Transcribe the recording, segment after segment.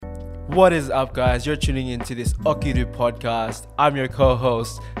What is up, guys? You're tuning into this Okiru podcast. I'm your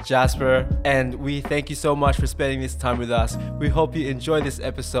co-host, Jasper, and we thank you so much for spending this time with us. We hope you enjoy this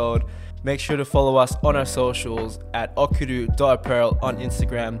episode. Make sure to follow us on our socials at okiru.apparel on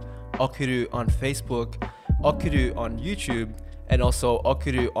Instagram, Okiru on Facebook, Okiru on YouTube, and also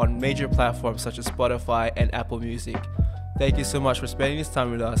Okiru on major platforms such as Spotify and Apple Music. Thank you so much for spending this time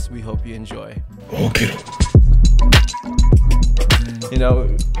with us. We hope you enjoy. Okiru. You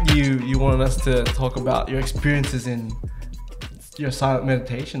know, you wanted us to talk about your experiences in your silent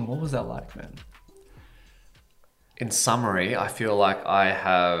meditation. What was that like, man? In summary, I feel like I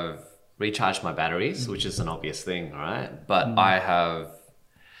have recharged my batteries, which is an obvious thing, right? But I have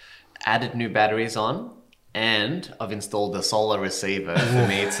added new batteries on, and I've installed a solar receiver for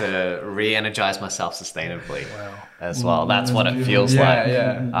me to re-energize myself sustainably as well. That's what it feels like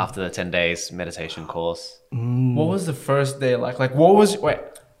after the 10 days meditation course. What was the first day like? Like,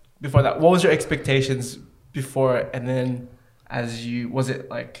 before that, what was your expectations before, and then was it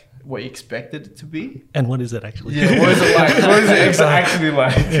like what you expected it to be? And what is it actually? Yeah, what is it like? What is it actually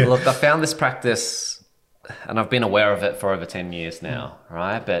like? Look, I found this practice, and I've been aware of it for over 10 years now,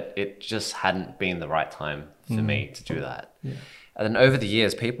 right? But it just hadn't been the right time for me to do that. Yeah. And then over the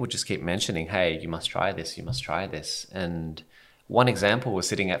years, people just keep mentioning, hey, you must try this, you must try this. And one example was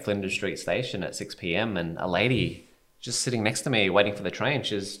sitting at Flinders Street Station at 6 p.m. and a lady just sitting next to me waiting for the train.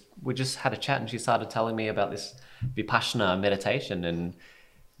 We just had a chat and she started telling me about this Vipassana meditation. And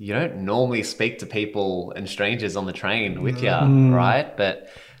you don't normally speak to people and strangers on the train with you, right? But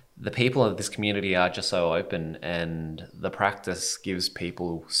the people of this community are just so open, and the practice gives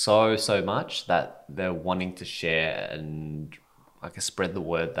people so much that they're wanting to share and I guess spread the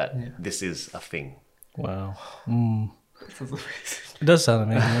word that this is a thing. Wow. It does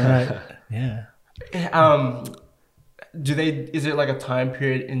sound amazing, right? Yeah. Is it like a time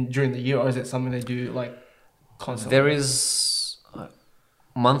period during the year, or is it something they do like constantly? There is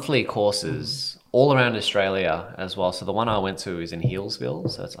monthly courses all around Australia as well. So the one I went to is in Healesville,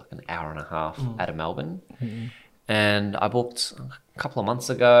 so it's like an hour and a half out of Melbourne. And I booked a couple of months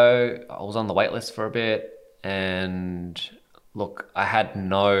ago. I was on the wait list for a bit, and look, I had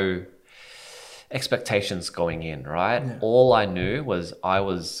no expectations going in, right? Yeah. All I knew was I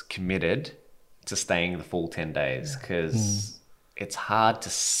was committed to staying the full 10 days because it's hard to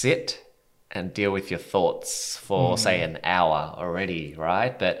sit and deal with your thoughts for say an hour already,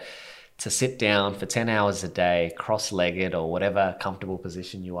 right? But to sit down for 10 hours a day, cross-legged or whatever comfortable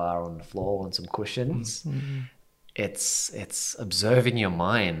position you are on the floor on some cushions, it's observing your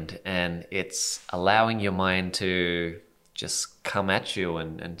mind, and it's allowing your mind to just come at you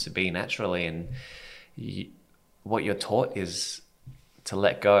and to be naturally. And what you're taught is to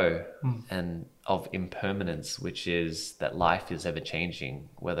let go and of impermanence, which is that life is ever changing,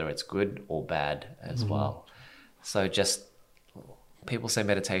 whether it's good or bad as well. So just people say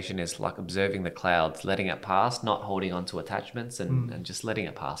meditation is like observing the clouds, letting it pass, not holding on to attachments and just letting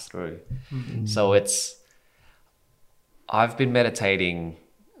it pass through. So I've been meditating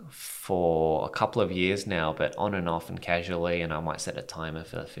for a couple of years now, but on and off and casually, and I might set a timer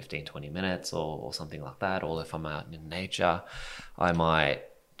for 15-20 minutes or something like that. Or if I'm out in nature, I might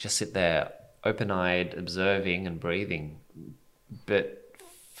just sit there open-eyed, observing and breathing. But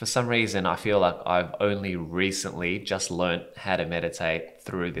for some reason, I feel like I've only recently just learnt how to meditate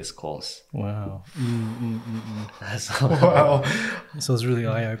through this course. Wow. Wow. So it's really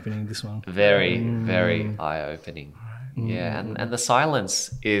eye-opening, this one. Very, very eye-opening. Yeah, and the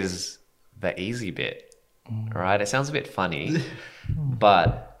silence is the easy bit, right? It sounds a bit funny,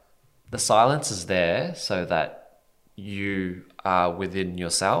 but the silence is there so that you are within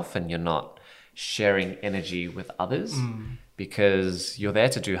yourself and you're not sharing energy with others because you're there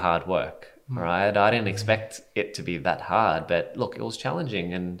to do hard work, right? I didn't expect it to be that hard, but look, it was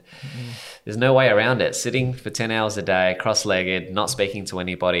challenging, and there's no way around it. Sitting for 10 hours a day, cross-legged, not speaking to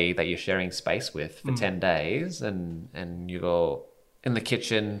anybody that you're sharing space with for 10 days, and you go in the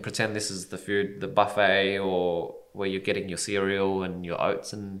kitchen, pretend this is the food, the buffet, or where you're getting your cereal and your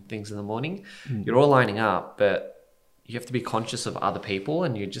oats and things in the morning. You're all lining up, but you have to be conscious of other people,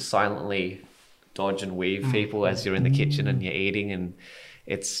 and you just silently dodge and weave people as you're in the kitchen and you're eating, and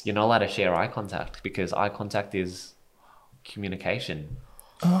you're not allowed to share eye contact because eye contact is communication.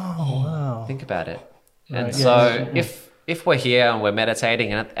 Oh, wow. Think about it. Right. And so if we're here and we're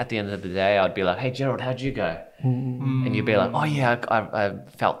meditating, and at the end of the day, I'd be like, hey, Gerald, how'd you go? And you'd be like, oh yeah, I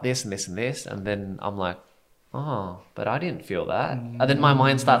felt this and this and this. And then I'm like, oh, but I didn't feel that. And then my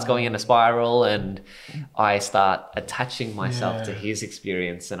mind starts going in a spiral, and I start attaching myself to his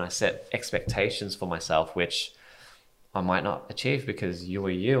experience, and I set expectations for myself, which I might not achieve because you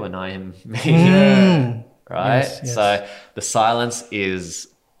are you and I am me. Mm. Right? Yes. So the silence is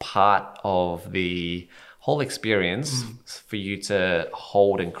part of the whole experience for you to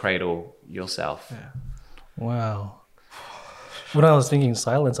hold and cradle yourself. Wow. When I was thinking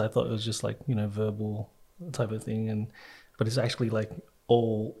silence, I thought it was just like, verbal type of thing, but it's actually like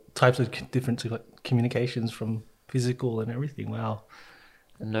all types of different like communications from physical and everything. Wow.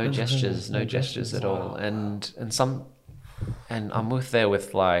 No gestures at all. And I'm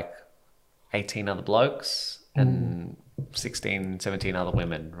with like 18 other blokes and 16, 17 other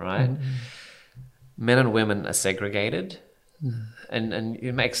women, right? Men and women are segregated. And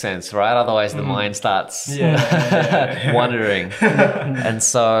it makes sense, right? Otherwise the mind starts wandering. And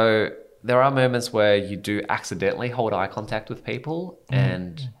so there are moments where you do accidentally hold eye contact with people,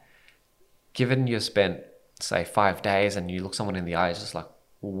 and given you've spent, say, 5 days and you look someone in the eye, it's just like,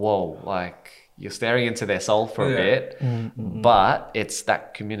 whoa, like you're staring into their soul for a bit, but it's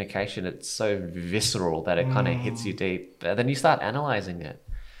that communication. It's so visceral that it kind of hits you deep. And then you start analyzing it.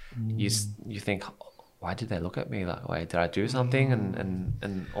 You think, why did they look at me that way? Did I do something?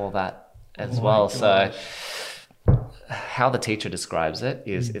 And all that as well. So how the teacher describes it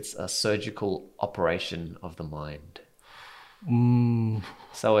is it's a surgical operation of the mind.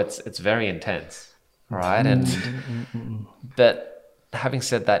 So it's very intense, right? But having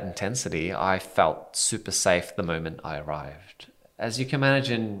said that intensity, I felt super safe the moment I arrived. As you can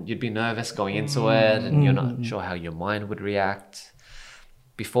imagine, you'd be nervous going into it, and you're not sure how your mind would react.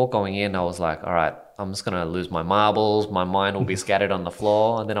 Before going in, I was like, all right, I'm just going to lose my marbles. My mind will be scattered on the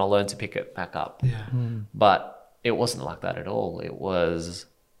floor, and then I'll learn to pick it back up. Yeah. But it wasn't like that at all. It was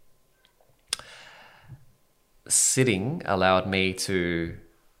sitting allowed me to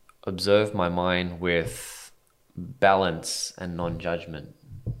observe my mind with balance and non-judgment.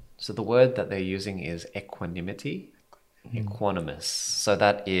 So the word that they're using is equanimity, equanimous. So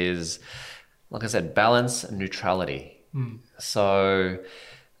that is, like I said, balance and neutrality. So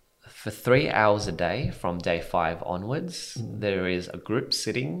for 3 hours a day from day 5 onwards, there is a group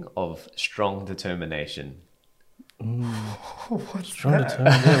sitting of strong determination. Strong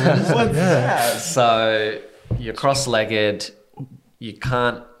determined. What's that? So you're cross-legged, you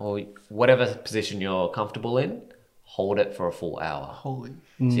can't, or whatever position you're comfortable in, hold it for a full hour. Holy.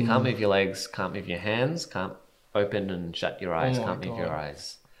 So you can't move your legs, can't move your hands, can't open and shut your eyes, Oh my can't move your God.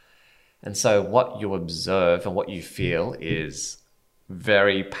 eyes. And so what you observe and what you feel is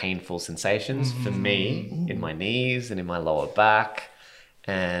very painful sensations for me in my knees and in my lower back.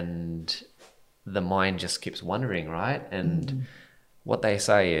 And the mind just keeps wandering, right? And what they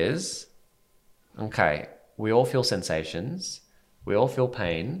say is, okay, we all feel sensations, we all feel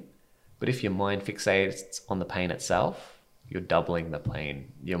pain, but if your mind fixates on the pain itself, you're doubling the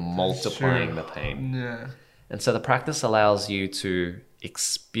pain, you're multiplying the pain. Yeah. And so the practice allows you to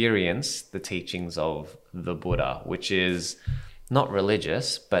experience the teachings of the Buddha, which is not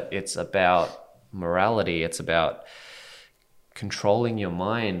religious, but it's about morality. It's about controlling your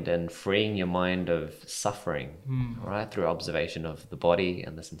mind and freeing your mind of suffering, right? Through observation of the body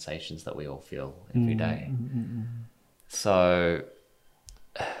and the sensations that we all feel every day. So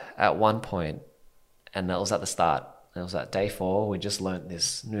at one point, and that was at the start, it was at day 4, we just learned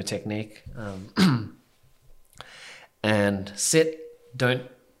this new technique. And sit, don't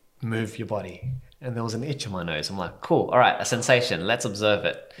move your body. And there was an itch in my nose. I'm like, cool, all right, a sensation, let's observe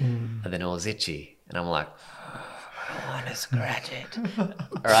it. And then it was itchy. And I'm like, I want to scratch it. All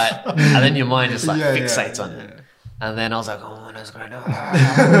right. And then your mind just like fixates on it. And then I was like, oh, I want to scratch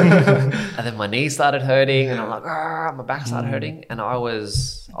it. And then my knees started hurting, and I'm like, my back started hurting. And I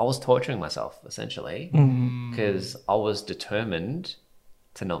was torturing myself, essentially, because I was determined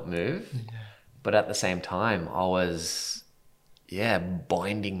to not move. But at the same time, I was,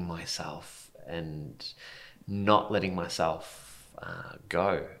 binding myself and not letting myself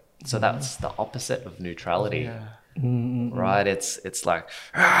go. So that's the opposite of neutrality, right? It's like,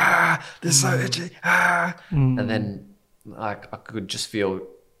 this is so itchy, and then like I could just feel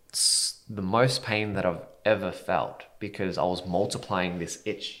the most pain that I've ever felt because I was multiplying this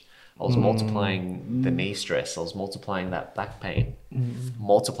itch. I was multiplying the knee stress. I was multiplying that back pain,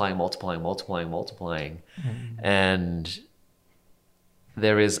 multiplying. And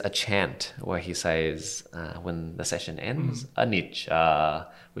there is a chant where he says, when the session ends, anicca,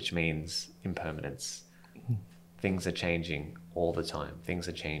 which means impermanence. Things are changing all the time. Things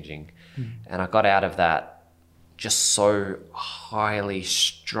are changing. And I got out of that just so highly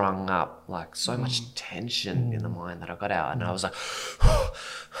strung up, like so much tension in the mind that I got out. And I was like,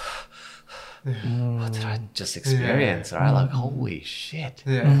 what did I just experience? Right? Like, holy shit.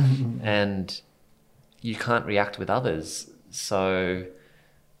 And you can't react with others. So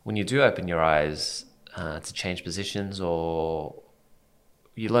when you do open your eyes to change positions, or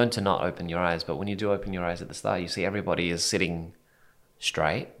you learn to not open your eyes, but when you do open your eyes at the start, you see everybody is sitting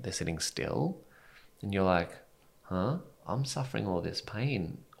straight, they're sitting still, and you're like, huh, I'm suffering all this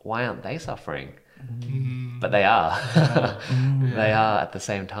pain. Why aren't they suffering? But they are. They are at the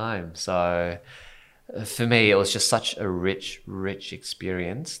same time. So for me, it was just such a rich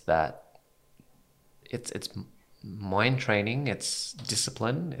experience that it's mind training, it's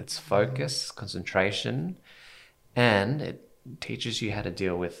discipline, it's focus, concentration, and it teaches you how to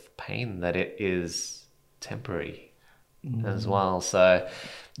deal with pain, that it is temporary as well. So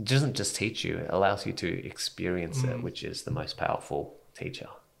it doesn't just teach you, it allows you to experience it, which is the most powerful teacher.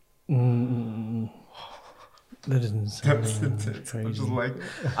 That doesn't sound crazy.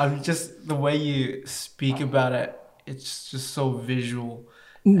 I'm just the way you speak about it, it's just so visual.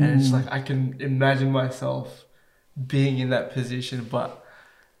 And it's like I can imagine myself being in that position, but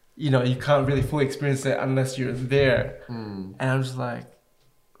you can't really fully experience it unless you're there. And I'm just like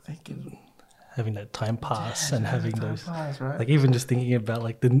thinking, having that time pass and having those, right? like even just thinking about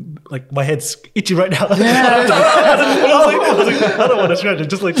like my head's itchy right now. I don't want to scratch it,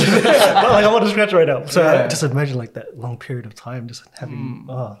 just like, I want to scratch right now. So I just imagine like that long period of time, just having,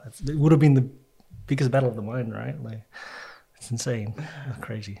 it would have been the biggest battle of the mind, right? Like, it's insane. That's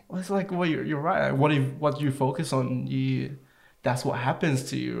crazy. Well, it's like, well, you're right. What you focus on, that's what happens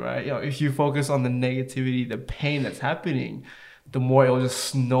to you, right? If you focus on the negativity, the pain that's happening, the more it will just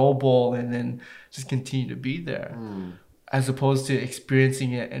snowball and then just continue to be there, as opposed to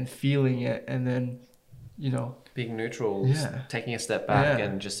experiencing it and feeling it and then, being neutral, taking a step back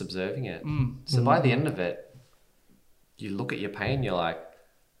and just observing it. So by the end of it, you look at your pain, you're like,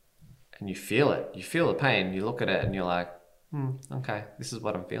 and you feel it. You feel the pain. You look at it and you're like, okay, this is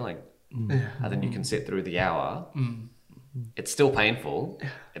what I'm feeling. And then you can sit through the hour. It's still painful.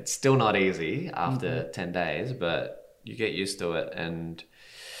 It's still not easy after 10 days, but you get used to it. And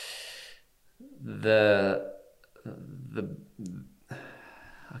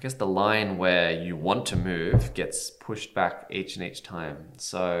I guess the line where you want to move gets pushed back each and each time.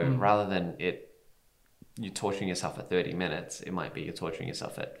 So rather than you torturing yourself for 30 minutes, it might be you're torturing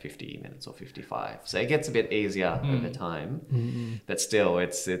yourself at 50 minutes or 55. So it gets a bit easier over time, but still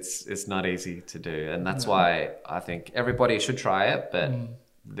it's not easy to do. And that's why I think everybody should try it, but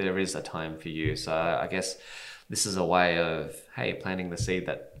there is a time for you. So I guess this is a way of, hey, planting the seed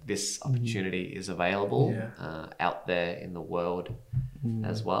that this opportunity is available out there in the world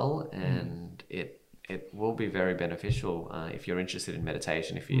as well. And it will be very beneficial if you're interested in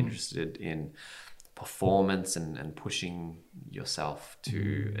meditation, if you're interested in performance and pushing yourself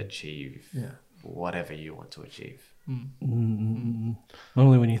to achieve whatever you want to achieve.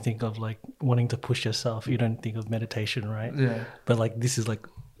 Normally when you think of like wanting to push yourself, you don't think of meditation, right? But like this is like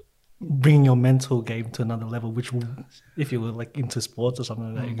bringing your mental game to another level, which will, if you were like into sports or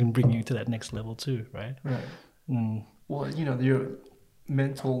something like that, it can bring you to that next level too, right? Well, your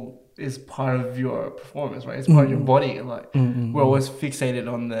mental is part of your performance, right? It's part of your body. Like we're always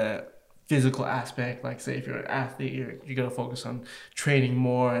fixated on the physical aspect. Like say if you're an athlete, you got to focus on training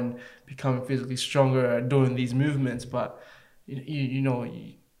more and becoming physically stronger and doing these movements. But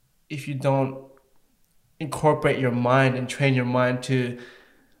if you don't incorporate your mind and train your mind to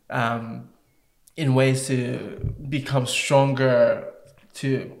in ways to become stronger,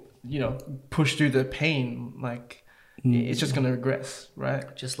 to push through the pain, like it's just going to regress,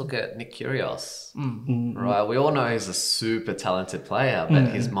 right? Just look at Nick Kyrgios, right? We all know he's a super talented player, but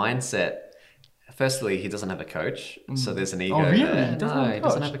his mindset, firstly, he doesn't have a coach, so there's an ego there. He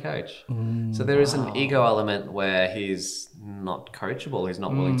doesn't have a coach. So there is an ego element where he's not coachable. He's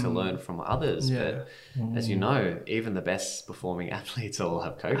not willing to learn from others. But as you know, even the best performing athletes all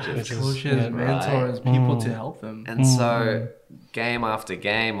have coaches. Mentors, people to help them. And so game after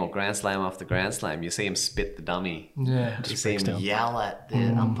game or Grand Slam after Grand Slam, you see him spit the dummy. You see him yell at the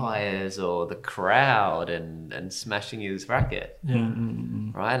umpires or the crowd and smashing his racket.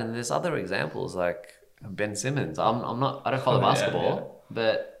 Right? And there's other examples like Ben Simmons. I don't follow basketball,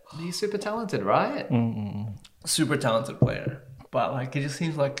 but he's super talented, right? Super talented player. But like it just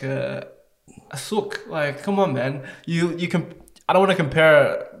seems like a sook. Like, come on, man. You can. I don't want to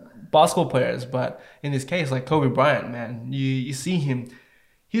compare basketball players, but in this case, like Kobe Bryant, man, you see him,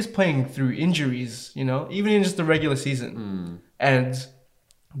 he was playing through injuries, even in just the regular season. And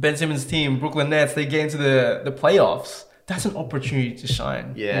Ben Simmons' team, Brooklyn Nets, they get into the playoffs. That's an opportunity to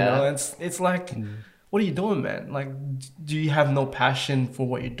shine. It's like, what are you doing, man? Like, do you have no passion for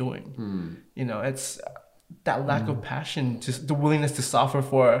what you're doing? It's that lack of passion, just the willingness to suffer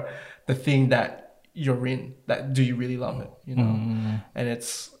for the thing that you're in. That do you really love it? You know, and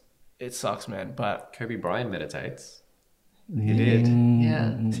it sucks, man. But Kobe Bryant meditates. He did.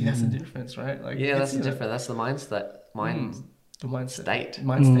 Yeah. see, that's the difference, right? Like, Yeah, that's it's, the difference. That's the the mindset, state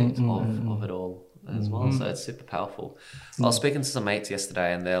mind state. of it all as well. So it's super powerful. I was speaking to some mates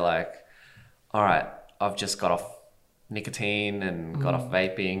yesterday, and they're like, "All right, I've just got off nicotine and got off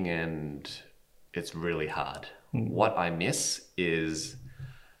vaping, and it's really hard. What I miss is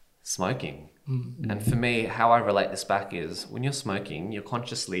smoking." And for me, how I relate this back is when you're smoking, you're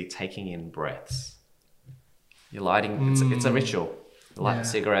consciously taking in breaths. You're lighting. It's a ritual. You light a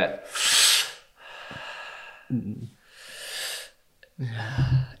cigarette.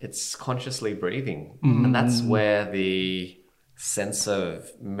 It's consciously breathing, and that's where the sense of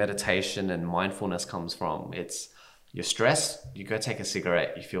meditation and mindfulness comes from. It's you're stressed, you go take a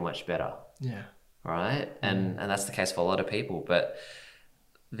cigarette, you feel much better. Yeah. Right? And that's the case for a lot of people, but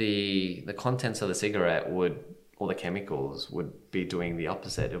the contents of the cigarette or the chemicals would be doing the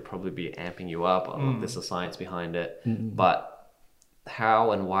opposite. It would probably be amping you up. There's a science behind it. But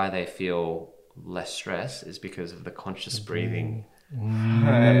how and why they feel less stress is because of the conscious breathing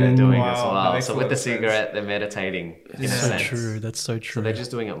that they're doing as well. So with the cigarette, they're meditating in a sense. True. That's so true. So they're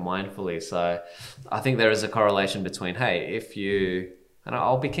just doing it mindfully. So I think there is a correlation between, hey, if you, and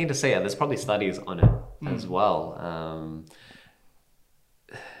I'll be keen to see it, there's probably studies on it as well.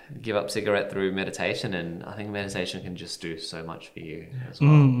 Give up cigarette through meditation, and I think meditation can just do so much for you as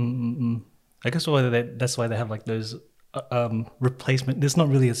well. I guess that's why they have like those replacement. It's not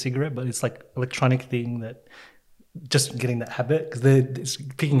really a cigarette, but it's like electronic thing that just getting that habit, because they're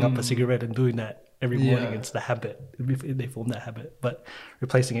picking up a cigarette and doing that every morning. It's the habit. They form that habit, but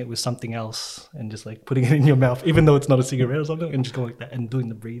replacing it with something else and just like putting it in your mouth, even though it's not a cigarette or something, and just going like that and doing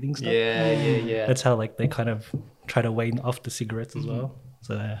the breathing stuff. Yeah. That's how like they kind of try to wane off the cigarettes as well.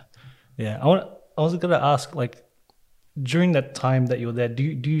 So yeah, I was gonna ask, like, during that time that you're there, do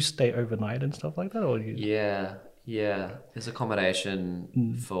you stay overnight and stuff like that, or Yeah. There's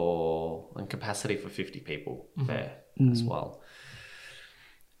accommodation for and capacity for 50 people there as well.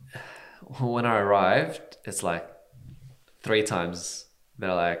 When I arrived, it's like 3 times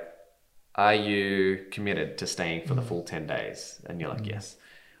they're like, "Are you committed to staying for the full 10 days?" And you're like, "Yes."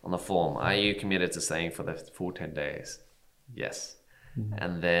 On the form, "Are you committed to staying for the full 10 days?" "Yes."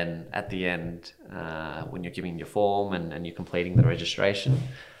 And then at the end, when you're giving your form and you're completing the registration,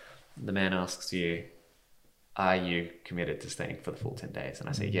 the man asks you, "Are you committed to staying for the full 10 days?" And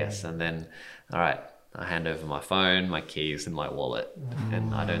I say, "Yes." And then, all right, I hand over my phone, my keys, and my wallet,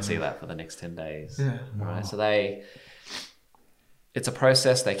 and I don't see that for the next 10 days. Yeah. Right. So it's a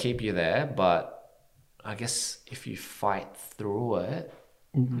process. They keep you there, but I guess if you fight through it,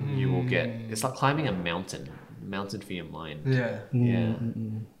 you will it's like climbing a mountain for your mind. Yeah.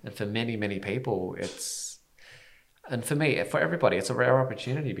 And for many, many people, and for me, for everybody, it's a rare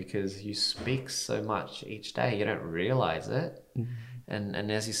opportunity because you speak so much each day, you don't realize it.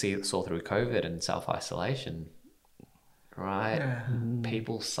 And as you saw through COVID and self-isolation, right? Yeah.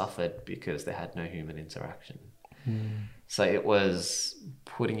 People suffered because they had no human interaction. So it was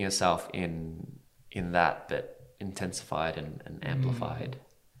putting yourself in that, but intensified and amplified.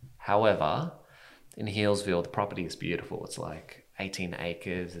 However, in Healesville, the property is beautiful. It's like 18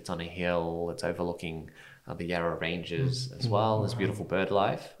 acres. It's on a hill. It's overlooking the Yarra Ranges as well. There's beautiful bird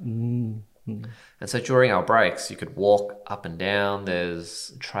life. And so during our breaks, you could walk up and down.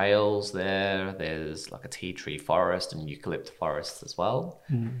 There's trails there. There's like a tea tree forest and eucalypt forest as well.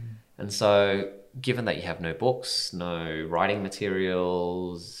 And so given that you have no books, no writing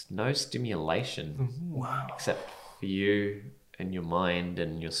materials, no stimulation, except for you and your mind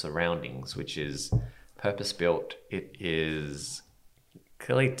and your surroundings, which is purpose-built. It is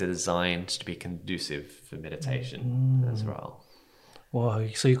clearly designed to be conducive for meditation as well. Wow,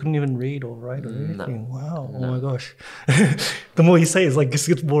 so you couldn't even read or write or anything? Wow, oh my gosh. The more you say, it's like it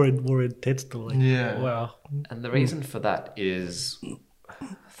gets more and more intense. Like, wow. And the reason for that is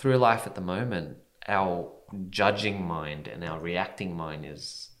through life at the moment, our judging mind and our reacting mind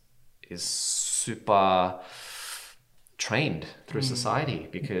is super trained through society,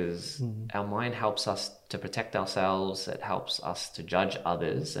 because our mind helps us to protect ourselves. It helps us to judge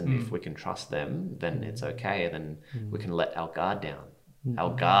others, and if we can trust them, then it's okay. Then we can let our guard down.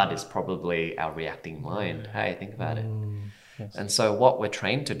 Our guard is probably our reacting mind. Hey, think about it. Yes. And so what we're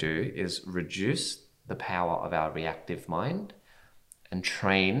trained to do is reduce the power of our reactive mind and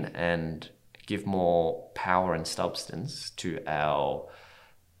train and give more power and substance to our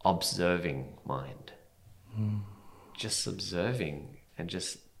observing mind. Just observing and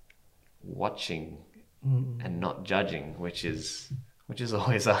just watching and not judging, which is which is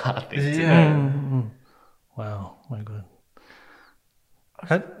always a hard thing to do. Mm-hmm. Wow, my God.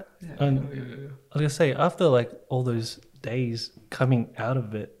 I was gonna say, after like all those days coming out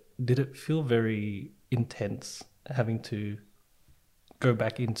of it, did it feel very intense having to go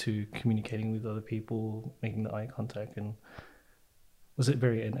back into communicating with other people, making the eye contact, and was it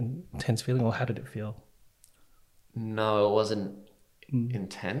very an intense feeling, or how did it feel? No, it wasn't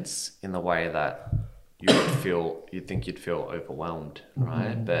intense in the way that you'd think you'd feel overwhelmed,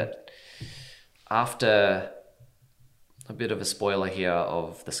 right? But after, a bit of a spoiler here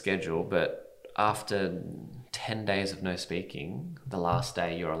of the schedule, but after 10 days of no speaking, the last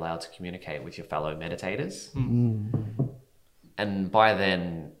day you're allowed to communicate with your fellow meditators. And by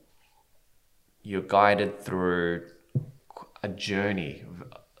then, you're guided through a journey,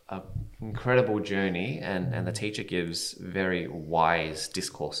 an incredible journey, and the teacher gives very wise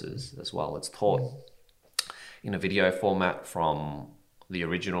discourses as well. It's taught in a video format from the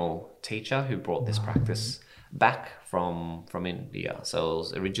original teacher who brought this practice back from India. So it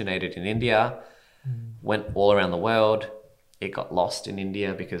was originated in India, went all around the world. It got lost in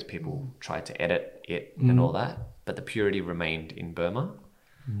India because people tried to edit it and all that, but the purity remained in Burma.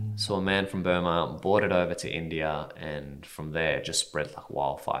 So a man from Burma brought it over to India, and from there it just spread like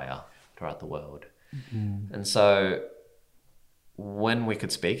wildfire throughout the world. And so when we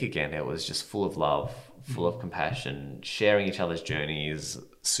could speak again, it was just full of love, full of compassion, sharing each other's journeys,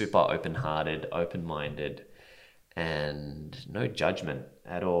 super open-hearted, open-minded, and no judgment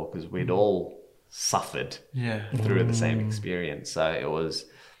at all, because we'd all suffered through the same experience. So it was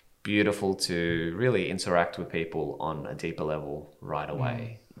beautiful to really interact with people on a deeper level right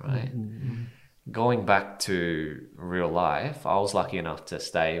away, right? Going back to real life, I was lucky enough to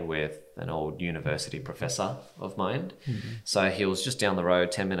stay with an old university professor of mine. So he was just down the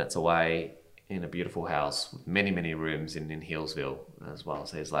road, 10 minutes away, in a beautiful house with many, many rooms in Healesville as well.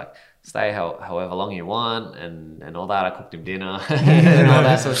 So he's like, stay however long you want and all that. I cooked him dinner and all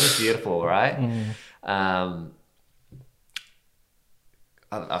that. So it's just beautiful, right?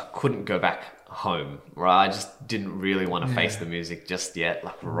 I couldn't go back home, right? I just didn't really want to face the music just yet,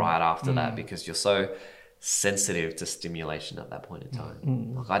 like right after that, because you're so sensitive to stimulation at that point in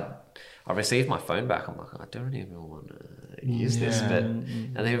time. Like I received my phone back. I'm like, I don't even want to use this. But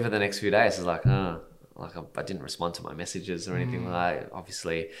and then for the next few days, it's like, I didn't respond to my messages or anything like that.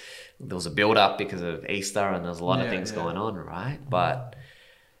 Obviously, there was a build up because of Easter, and there was a lot of things going on, right? But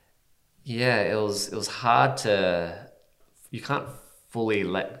yeah, it was hard to. You can't fully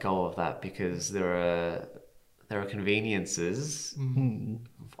let go of that because there are conveniences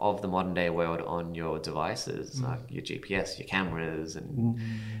of the modern day world on your devices, like your GPS, your cameras, and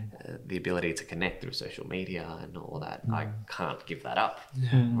the ability to connect through social media and all that. I can't give that up,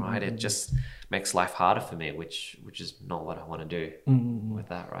 right? It just makes life harder for me, which is not what I want to do with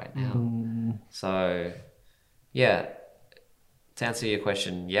that right now. So, yeah, to answer your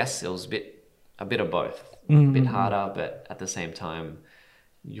question, yes, it was a bit of both. A bit harder, but at the same time,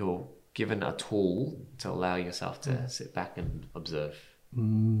 you're given a tool to allow yourself to sit back and observe.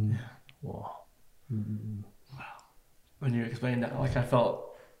 Wow. When you explained that, like I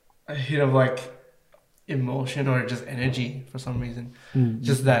felt a hit of like emotion or just energy for some reason.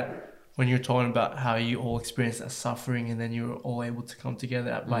 Just that when you're talking about how you all experienced that suffering and then you were all able to come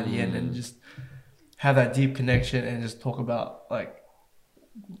together by the end and just have that deep connection and just talk about like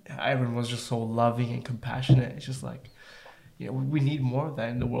how everyone was just so loving and compassionate. It's just like, you know, we need more of that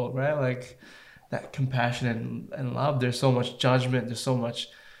in the world, right? Like that compassion and love. There's so much judgment. There's so much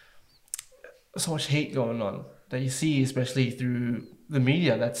hate going on that you see, especially through the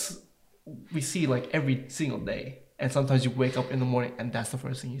media. We see like every single day. And sometimes you wake up in the morning and that's the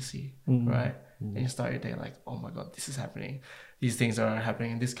first thing you see, right? And you start your day like, oh my God, this is happening. These things are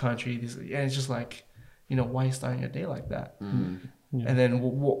happening in this country. And it's just like, you know, why are you starting your day like that? Yeah. And then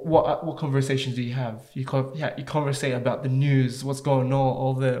what conversations do you have? You conversate about the news, what's going on,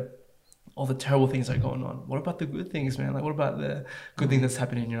 all the terrible things that are going on. What about the good things, man? Like, what about the good thing that's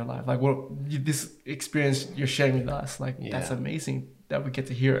happening in your life? Like, this experience you're sharing with us, like, that's amazing that we get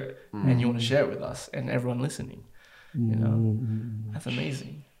to hear it, and you want to share it with us and everyone listening. You know, that's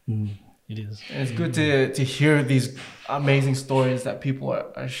amazing. It is, and it's good to hear these amazing stories that people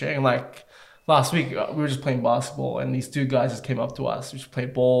are sharing. Like last week, we were just playing basketball, and these two guys just came up to us. We just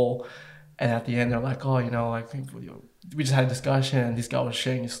played ball, and at the end, they're like, "Oh, you know, like we just had a discussion." And this guy was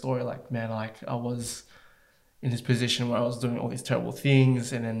sharing his story, like, "Man, like I was in this position where I was doing all these terrible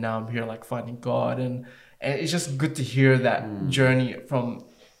things, and then now I'm here, like finding God." And it's just good to hear that journey from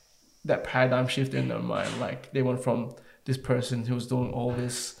that paradigm shift in their mind. Like they went from this person who was doing all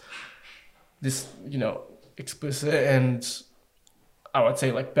this, you know, explicit and I would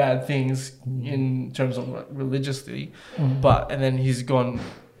say like bad things in terms of like religiously, and then he's gone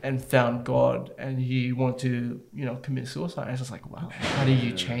and found God, and he wanted to, you know, commit suicide. And it's just like, wow, how do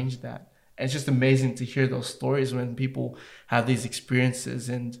you change that? And it's just amazing to hear those stories when people have these experiences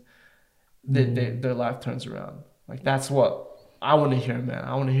and their life turns around. Like that's what I want to hear, man.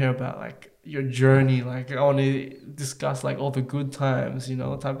 I want to hear about like your journey. Like I want to discuss like all the good times, you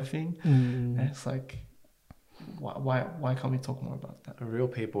know, type of thing. And it's like, why can't we talk more about that? Real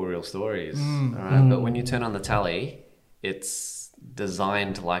people, real stories. All right. But when you turn on the tally, it's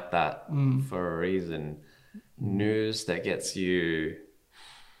designed like that for a reason. News that gets you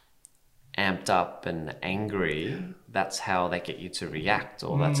amped up and angry, that's how they get you to react,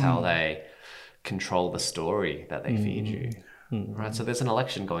 or that's how they control the story that they feed you. Right. So there's an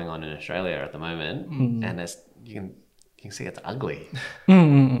election going on in Australia at the moment, and you can see it's ugly.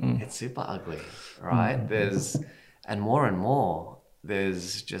 It's super ugly, right? And more,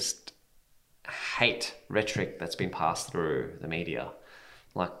 there's just hate rhetoric that's been passed through the media.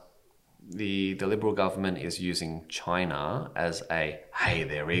 Like the Liberal government is using China as hey,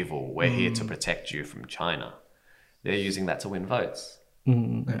 they're evil. We're here to protect you from China. They're using that to win votes.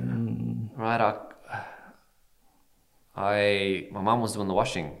 Right? My mum was doing the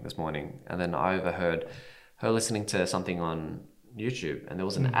washing this morning, and then I overheard her listening to something on YouTube, and there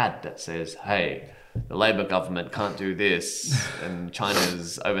was an ad that says, hey, the Labor government can't do this, and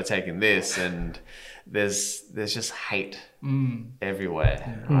China's overtaken this, and there's just hate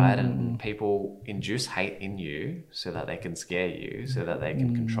everywhere, right? And people induce hate in you so that they can scare you, so that they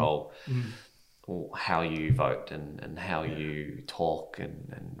can control how you vote and how you talk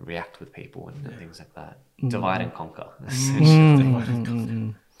and react with people and things like that. Divide and conquer,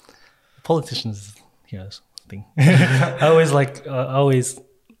 essentially. Politicians, yes, thing. I always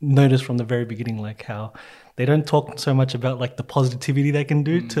notice from the very beginning, like how they don't talk so much about like the positivity they can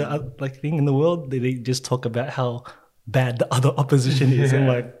do to like thing in the world. They just talk about how bad the other opposition is. I'm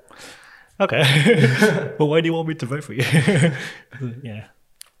like, okay, but why do you want me to vote for you? Yeah.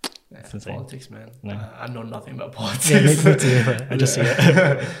 Politics, man. No. I know nothing about politics. Yeah, me too. But I just see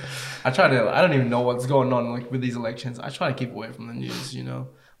it. I don't even know what's going on like with these elections. I try to keep away from the news, you know.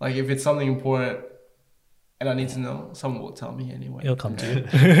 Like if it's something important and I need to know, someone will tell me anyway. It'll come to you.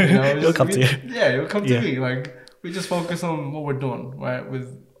 You know, It'll come to you. Yeah, it'll come to me. Like we just focus on what we're doing, right?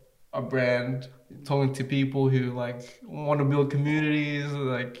 With our brand, talking to people who like want to build communities,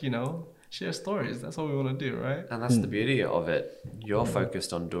 like, you know, share stories. That's what we want to do, right? And that's the beauty of it. You're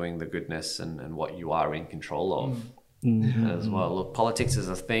focused on doing the goodness and what you are in control of as well. Look, politics is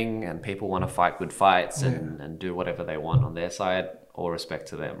a thing, and people want to fight good fights and do whatever they want on their side. All respect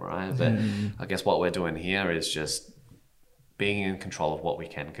to them, right? But I guess what we're doing here is just being in control of what we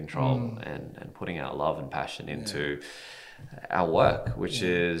can control and putting our love and passion into our work, which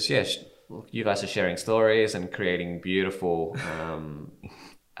is, you guys are sharing stories and creating beautiful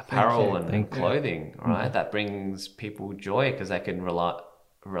apparel and clothing, right? That brings people joy because they can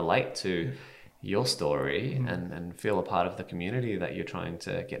relate to your story and feel a part of the community that you're trying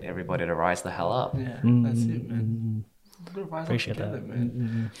to get everybody to rise the hell up. Yeah, that's it, man. We're gonna rise Appreciate up together, that.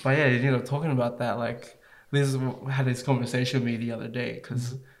 man. But yeah, you know, talking about that, like, Liz had this conversation with me the other day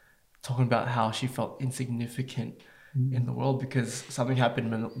because talking about how she felt insignificant in the world because something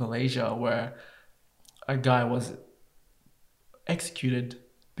happened in Malaysia where a guy was executed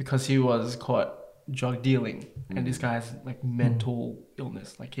because he was caught drug dealing, and this guy has like mental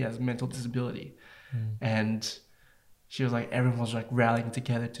illness, like he has mental disability, and she was like, everyone was like rallying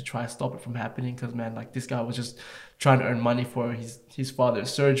together to try to stop it from happening because, man, like this guy was just trying to earn money for his father's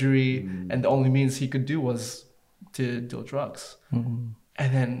surgery, and the only means he could do was to deal drugs.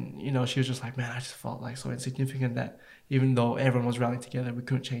 And then, you know, she was just like, man, I just felt like so insignificant that even though everyone was rallying together, we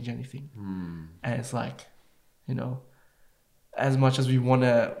couldn't change anything. And it's like, you know, as much as we want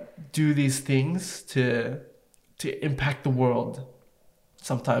to do these things to impact the world,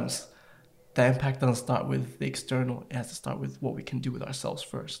 sometimes the impact doesn't start with the external. It has to start with what we can do with ourselves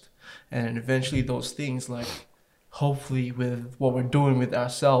first. And eventually those things, like, hopefully with what we're doing with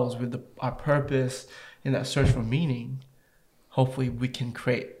ourselves, with our purpose in that search for meaning, hopefully we can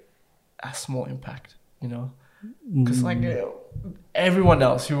create a small impact, you know? Because like everyone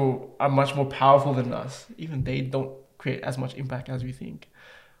else who are much more powerful than us, even they don't create as much impact as we think.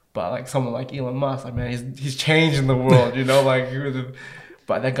 But like someone like Elon Musk, like, man, he's changing the world, you know? Like,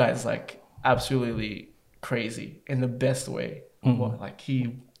 but that guy is like absolutely crazy in the best way. Like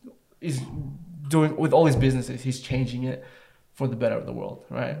he is doing with all his businesses, he's changing it for the better of the world,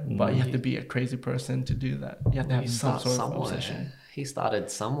 right? But you have to be a crazy person to do that. You have to have some sort of obsession. he started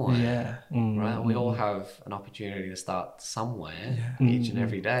somewhere. Yeah. Right? We all have an opportunity to start somewhere Yeah. each and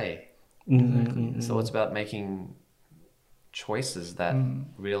every day. Exactly. So it's about making choices that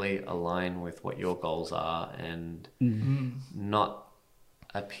really align with what your goals are and not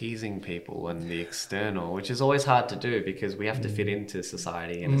appeasing people and the external, which is always hard to do because we have to fit into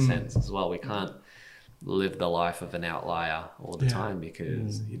society in a sense as well. We can't live the life of an outlier all the time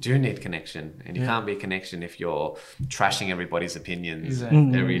because you do need connection, and you can't be connection if you're trashing everybody's opinions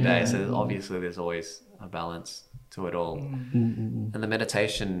every day. So obviously there's always a balance to it all. And the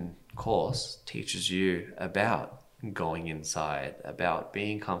meditation course teaches you about going inside, about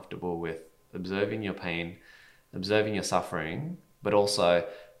being comfortable with observing your pain, observing your suffering, but also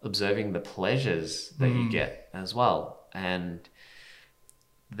observing the pleasures that you get as well. And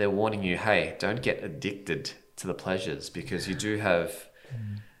they're warning you, hey, don't get addicted to the pleasures, because you do have,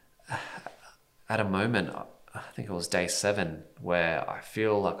 at a moment, I think it was day 7, where I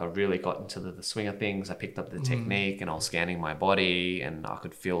feel like I really got into the swing of things. I picked up the technique and I was scanning my body and I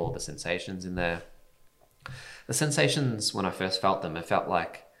could feel all the sensations in there. The sensations, when I first felt them, it felt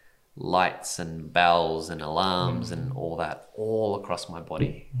like lights and bells and alarms and all that all across my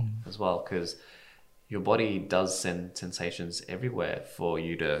body as well, because your body does send sensations everywhere for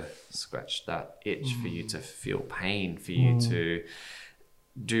you to scratch that itch, for you to feel pain, for you to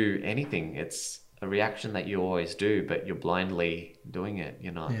do anything. It's a reaction that you always do, but you're blindly doing it.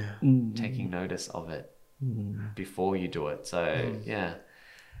 You're not taking notice of it before you do it. So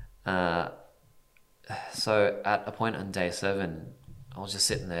so at a point on day 7, I was just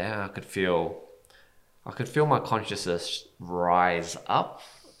sitting there. I could feel my consciousness rise up.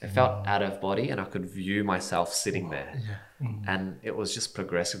 It felt out of body, and I could view myself sitting there. And it was just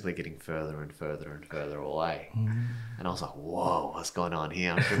progressively getting further and further and further away. And I was like, whoa, what's going on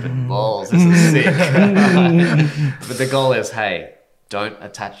here? I'm tripping balls. This is sick. But the goal is, hey, don't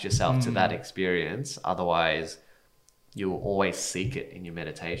attach yourself to that experience. Otherwise, you will always seek it in your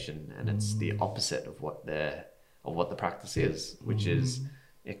meditation. And it's the opposite of what the practice is, which is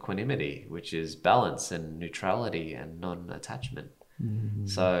equanimity, which is balance and neutrality and non-attachment.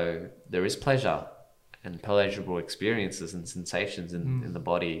 So there is pleasure and pleasurable experiences and sensations in the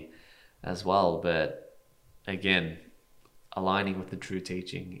body as well. But again, aligning with the true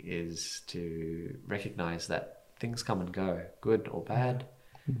teaching is to recognize that things come and go, good or bad,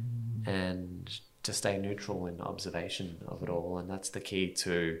 and to stay neutral in observation of it all. And that's the key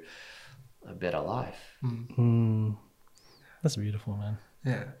to a better life. That's beautiful, man.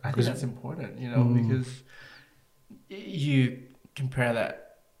 Yeah, I think that's important, you know, because you compare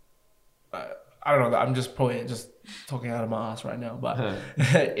that. I don't know. I'm just probably just talking out of my ass right now, but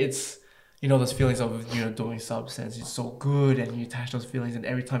it's, you know, those feelings of, you know, doing substance is so good, and you attach those feelings, and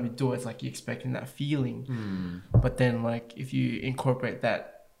every time you do it, it's like you're expecting that feeling. But then, like, if you incorporate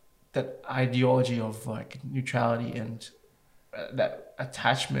that ideology of like neutrality and that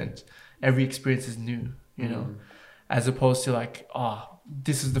attachment, every experience is new, you know, as opposed to like, oh,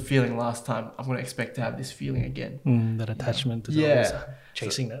 this is the feeling last time, I'm going to expect to have this feeling again. That attachment is always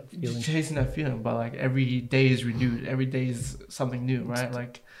chasing that feeling. Chasing that feeling, but like every day is renewed. Every day is something new, right?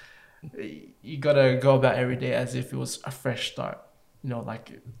 Like you got to go about every day as if it was a fresh start. You know,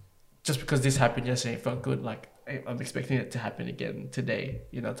 like just because this happened yesterday, it felt good, like I'm expecting it to happen again today,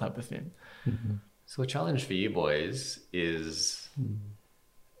 you know, type of thing. So a challenge for you boys is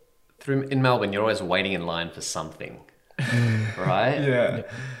in Melbourne, you're always waiting in line for something. Right? Yeah.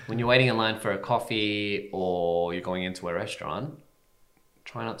 When you're waiting in line for a coffee or you're going into a restaurant,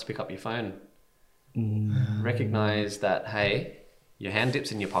 try not to pick up your phone. Recognize that, hey, your hand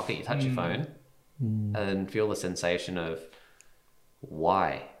dips in your pocket, you touch your phone, and feel the sensation of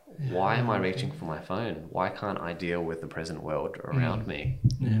why? Why am I reaching for my phone? Why can't I deal with the present world around me?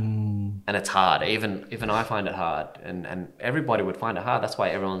 And it's hard. Even I find it hard, and everybody would find it hard. That's why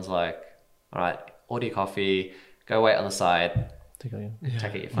everyone's like, all right, order your coffee, go wait on the side, take out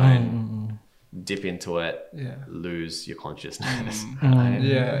your phone, dip into it, lose your consciousness.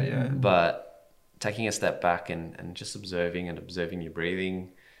 Right? But taking a step back and just observing your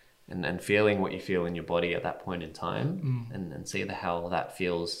breathing and feeling what you feel in your body at that point in time, and see how that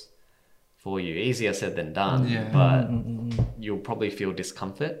feels for you. Easier said than done, but you'll probably feel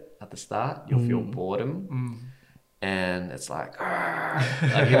discomfort at the start. You'll feel boredom. And it's like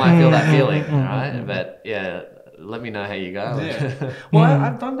you might feel that feeling, right? But yeah, let me know how you go. Yeah. Well,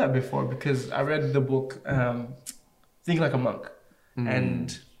 I've done that before because I read the book Think Like a Monk,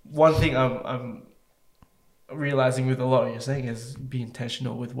 and one thing I'm realizing with a lot of what you're saying is be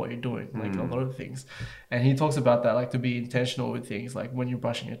intentional with what you're doing, like a lot of things. And he talks about that, like to be intentional with things, like when you're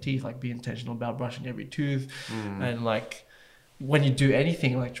brushing your teeth, like be intentional about brushing every tooth, and like when you do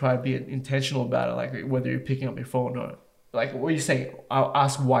anything, like try to be intentional about it, like whether you're picking up your phone or like what you say, I'll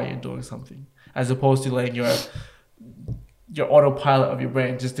ask why you're doing something, as opposed to letting your autopilot of your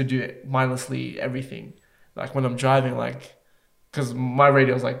brain just to do it mindlessly everything. Like when I'm driving, like, because my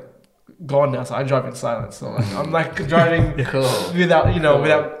radio's like gone now, so I drive in silence. So like I'm like driving without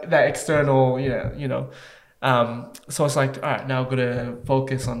without that external so it's like, all right, now I'm gonna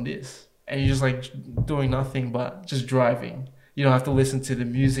focus on this, and you're just like doing nothing but just driving. You don't have to listen to the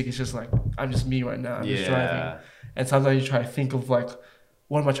music. It's just like, I'm just me right now. I'm just driving. And sometimes you try to think of like,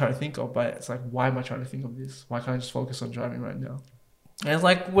 what am I trying to think of? But it's like, why am I trying to think of this? Why can't I just focus on driving right now? And it's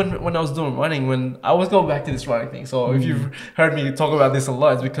like when I was doing running, when I was going back to this running thing. So if you've heard me talk about this a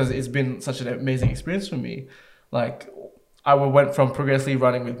lot, it's because it's been such an amazing experience for me. Like I went from progressively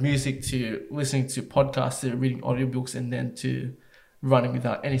running with music to listening to podcasts to reading audiobooks and then to running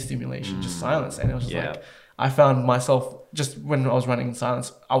without any stimulation, just silence. And it was just like, I found myself just when I was running in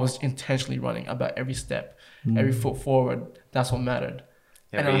silence, I was intentionally running about every step, every foot forward. That's what mattered.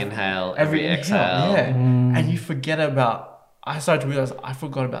 Every inhale, every exhale. Yeah. And you forget about, I started to realize I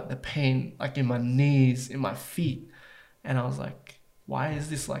forgot about the pain, like in my knees, in my feet. And I was like, why is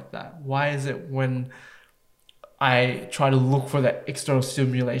this like that? Why is it when I try to look for that external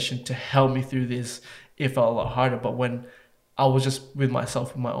stimulation to help me through this, it felt a lot harder. But when I was just with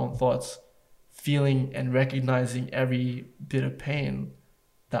myself, with my own thoughts, feeling and recognizing every bit of pain,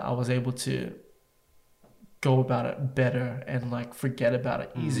 that I was able to go about it better and like forget about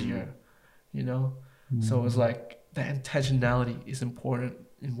it easier, you know? So it was like, the intentionality is important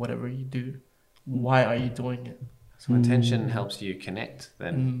in whatever you do. Why are you doing it? So intention helps you connect.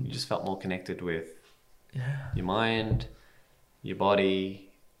 Then you just felt more connected with your mind, your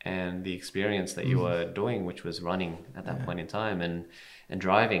body, and the experience that you were doing, which was running at that point in time, and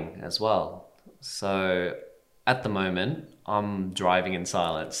driving as well. So at the moment, I'm driving in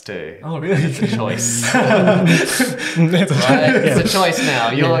silence too. Oh, really? It's a choice. Right? It's a choice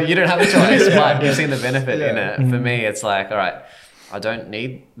now. You don't have a choice, but you've seen the benefit in it. For me, it's like, all right, I don't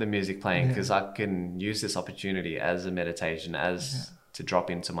need the music playing because I can use this opportunity as a meditation, as to drop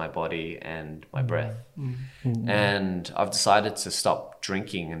into my body and my breath. And I've decided to stop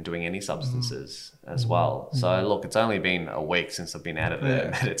drinking and doing any substances as well. So look, it's only been a week since I've been out of the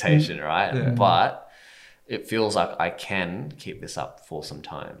meditation, right? But it feels like I can keep this up for some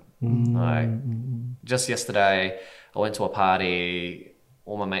time. Like just yesterday, I went to a party,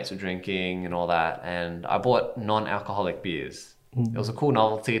 all my mates were drinking and all that, and I bought non-alcoholic beers. It was a cool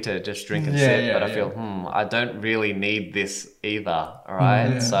novelty to just drink and sip, but I feel, I don't really need this either, all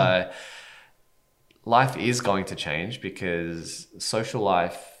right? So life is going to change because social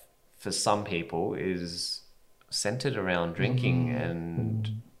life for some people is centered around drinking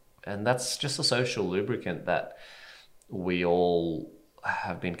and that's just a social lubricant that we all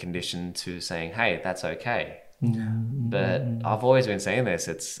have been conditioned to saying, hey, that's okay. But I've always been saying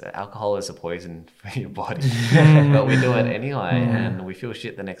this, alcohol is a poison for your body, but we do it anyway and we feel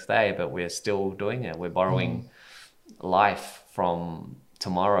shit the next day, but we're still doing it. We're borrowing life from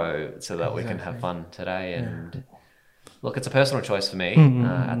tomorrow so that we can have fun today. And look, it's a personal choice for me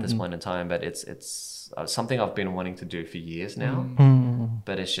at this point in time, but it's something I've been wanting to do for years now,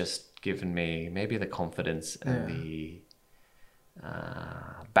 but it's just given me maybe the confidence and the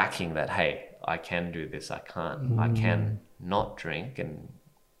backing that, hey, I can do this. I can not drink and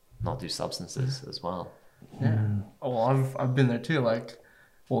not do substances as well. Yeah. Well, I've been there too. Like,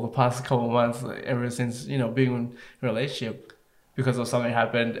 the past couple of months, like, ever since being in a relationship, because of something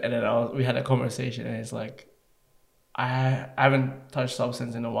happened, and then we had a conversation, and it's like I haven't touched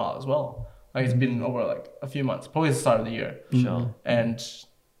substance in a while as well. Like it's been over like a few months, probably the start of the year. Sure. And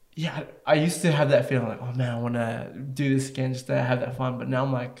yeah, I used to have that feeling like, oh man, I want to do this again just to have that fun. But now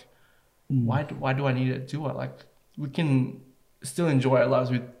I'm like, why do I need to do it? Like we can still enjoy our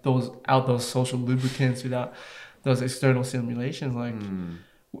lives with those social lubricants without those external stimulations. Like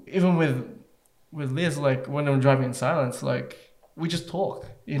even with Liz, like when I'm driving in silence, like we just talk,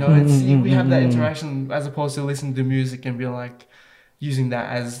 we have that interaction as opposed to listening to music and be like using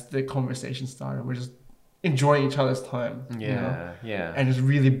that as the conversation starter. We're just enjoying each other's time. And just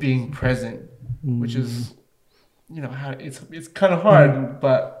really being present, which is, it's kind of hard,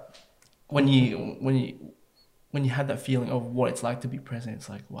 but when you have that feeling of what it's like to be present, it's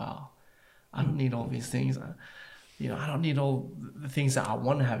like, wow, I don't need all these things. I don't need all the things that I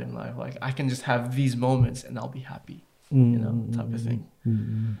want to have in life. Like I can just have these moments and I'll be happy, type of thing.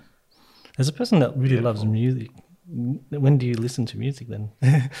 As a person that really loves music, when do you listen to music then?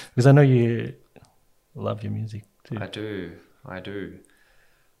 Because I know you love your music too. I do.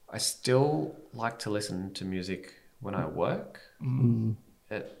 I still like to listen to music when I work.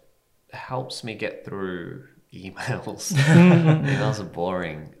 It helps me get through emails. Emails are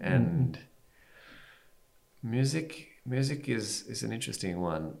boring, and music is an interesting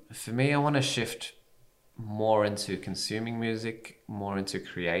one. For me, I want to shift more into consuming music, more into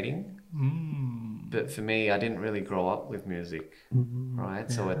creating. But for me, I didn't really grow up with music, right?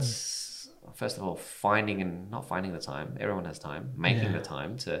 So it's, first of all, not finding the time. Everyone has time. Making the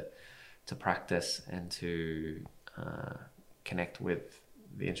time to practice and to connect with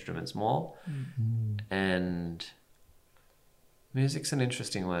the instruments more. And music's an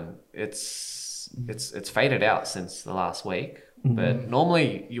interesting one. It's faded out since the last week. But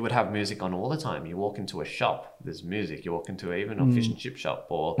normally you would have music on all the time. You walk into a shop, there's music. You walk into even a fish and chip shop,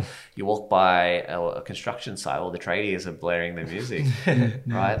 or you walk by a construction site, all the tradies are blaring their music,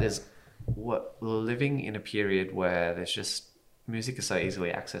 right? We're living in a period where there's just music is so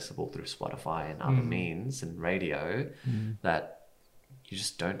easily accessible through Spotify and other means and radio that you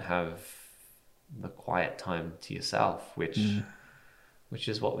just don't have the quiet time to yourself, which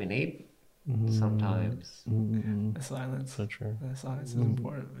is what we need. Sometimes The silence. So true. The silence is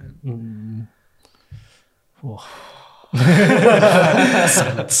important, man.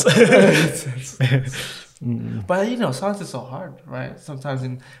 Silence. But silence is so hard, right? Sometimes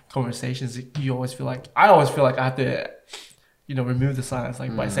in conversations, you always feel like I always feel like I have to, remove the silence,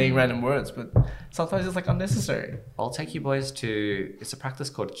 like by saying random words. But sometimes it's like unnecessary. I'll take you boys to, it's a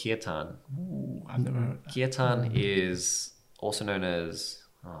practice called kirtan. Ooh, I've never heard of that. Kirtan is also known as,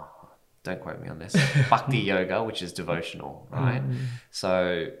 don't quote me on this, bhakti yoga, which is devotional, right?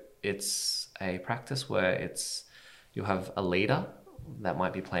 So it's a practice where you'll have a leader that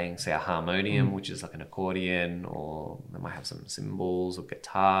might be playing, say, a harmonium, which is like an accordion, or they might have some cymbals or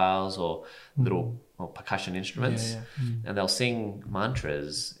guitars or little percussion instruments. And they'll sing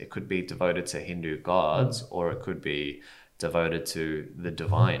mantras. It could be devoted to Hindu gods, or it could be devoted to the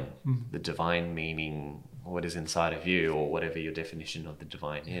divine. The divine meaning what is inside of you, or whatever your definition of the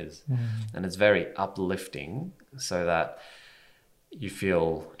divine is. And it's very uplifting, so that you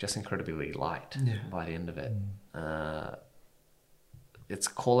feel just incredibly light by the end of it. It's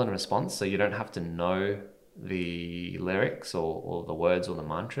call and response, so you don't have to know the lyrics or the words or the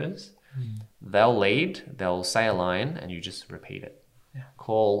mantras. They'll lead, they'll say a line, and you just repeat it.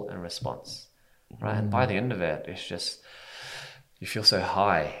 Call and response, right? And by the end of it, it's just, you feel so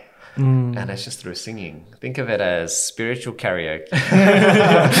high. And it's just through singing. Think of it as spiritual karaoke.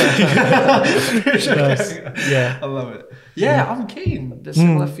 Yeah, I love it. Yeah, I'm keen.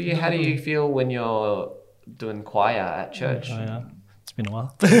 Similar for you. How do you feel when you're doing choir at church? It's been a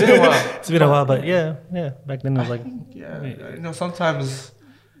while. It's been a while. It's been a while, but yeah. Back then it was like Sometimes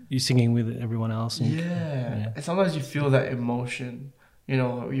you singing with everyone else. And, and sometimes you feel that emotion.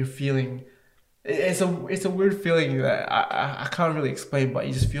 You're feeling. It's a weird feeling that I can't really explain, but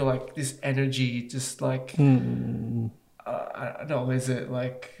you just feel like this energy, just like I don't know, is it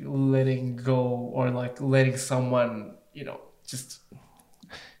like letting go, or like letting someone just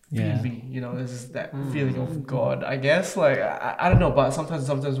feed me? There's that feeling of God, I guess. Like I don't know, but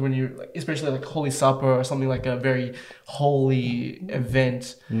sometimes when you're like, especially like Holy Supper or something like a very holy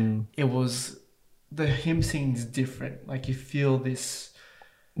event, it was the hymn singing is different. Like you feel this.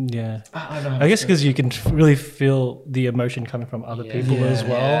 Yeah, I don't know. I guess because you can really feel the emotion coming from other people as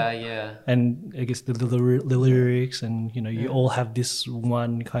well. Yeah. And I guess the lyrics, and you all have this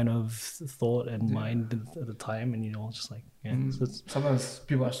one kind of thought and mind at the time, and just like so sometimes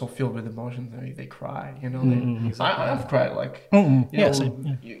people are so filled with emotions they cry. I've cried like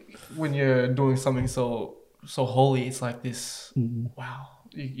same. when you're doing something so holy, it's like this. Wow,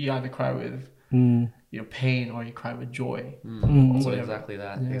 you either cry with pain, or you cry with joy. So exactly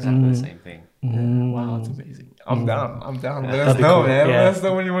that. Exactly the same thing. Wow, that's amazing. I'm down. Let us know, man. Let us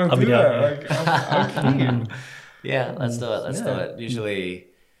know when you want to do that. I'm keen. Yeah, let's do it. Let's do it. Usually,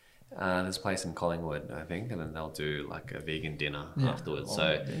 there's a place in Collingwood, I think, and then they'll do like a vegan dinner afterwards.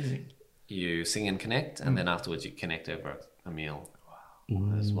 So you sing and connect, and then afterwards you connect over a meal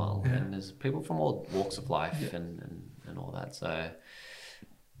as well. And there's people from all walks of life and all that. So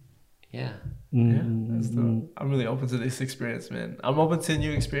let's do it. I'm really open to this experience, man. I'm open to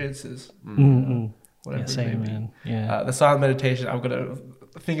new experiences. Whatever same, it may be. man. Yeah. The silent meditation, I'm gonna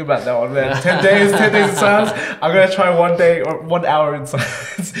think about that one, man. 10 days in silence. I'm gonna try 1 day or 1 hour in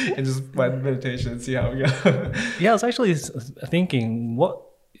silence and just my meditation and see how we go. Yeah, I was actually thinking, what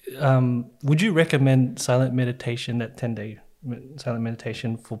would you recommend silent meditation, that 10-day silent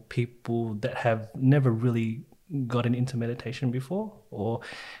meditation, for people that have never really gotten into meditation before? Or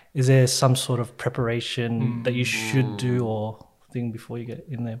is there some sort of preparation that you should do or thing before you get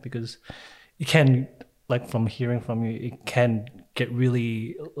in there? Because it can like from hearing from you, it can get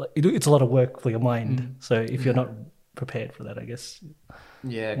really. It's a lot of work for your mind. So if you're not prepared for that, I guess.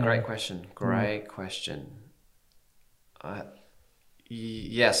 Yeah, great question. Great question.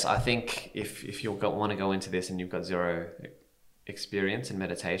 Yes, I think if you want to go into this and you've got zero experience in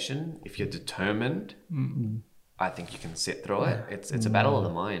meditation, if you're determined, I think you can sit through it. It's a battle of the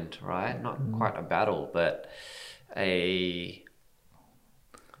mind, right? Not quite a battle, but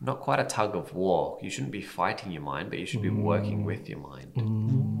not quite a tug of war. You shouldn't be fighting your mind, but you should be working with your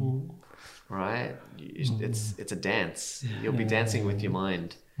mind. Right? It's a dance. You'll be dancing with your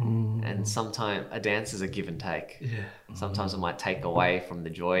mind. And sometimes a dance is a give and take. Sometimes it might take away from the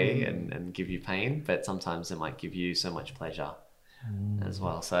joy and give you pain, but sometimes it might give you so much pleasure as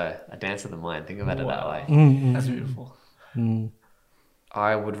well. So a dance of the mind, think about it that way. That's beautiful.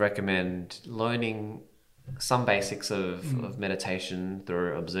 I would recommend learning some basics of meditation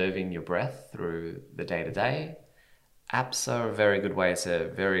through observing your breath through the day-to-day. Apps are a very good way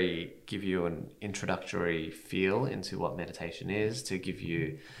to give you an introductory feel into what meditation is, to give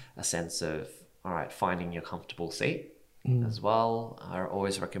you a sense of, all right, finding your comfortable seat as well. I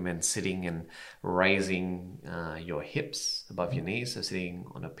always recommend sitting and raising your hips above your knees. So sitting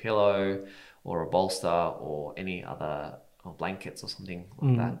on a pillow or a bolster or any other or blankets or something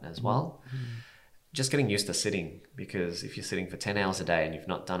like that as well. Just getting used to sitting, because if you're sitting for 10 hours a day and you've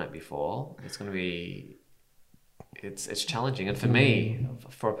not done it before, it's going to be... It's challenging. And for me,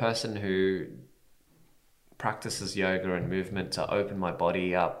 for a person who practices yoga and movement to open my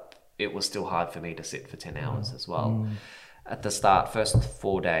body up, it was still hard for me to sit for 10 hours as well. At the start, first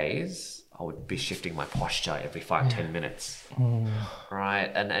 4 days, I would be shifting my posture every 5-10 minutes.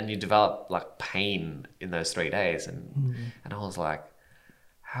 Right? And you develop like pain in those 3 days. And I was like,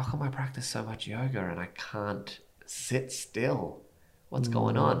 how come I practice so much yoga and I can't sit still? What's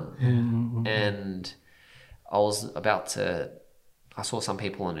going on? And I saw some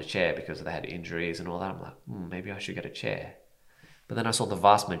people in a chair because they had injuries and all that. I'm like, maybe I should get a chair. But then I saw the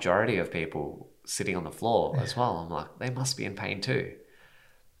vast majority of people sitting on the floor as well. I'm like, they must be in pain too.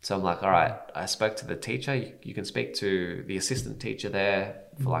 So I'm like, all right, I spoke to the teacher. You can speak to the assistant teacher there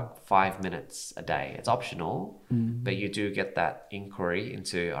for like 5 minutes a day. It's optional, but you do get that inquiry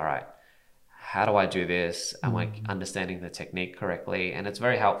into, all right, how do I do this? Am I understanding the technique correctly? And it's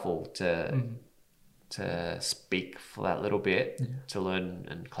very helpful to speak for that little bit to learn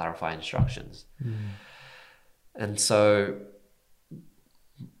and clarify instructions. And so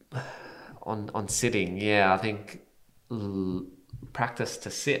on sitting, I think practice to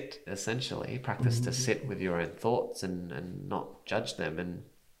sit, essentially. Practice to sit with your own thoughts and not judge them, and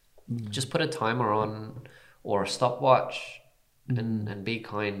just put a timer on or a stopwatch and be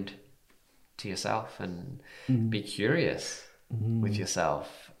kind to yourself and be curious with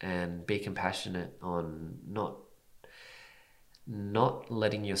yourself and be compassionate on not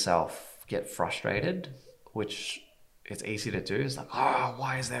letting yourself get frustrated, which it's easy to do. It's like,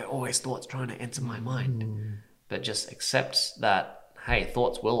 why is there always thoughts trying to enter my mind? But just accept that, hey,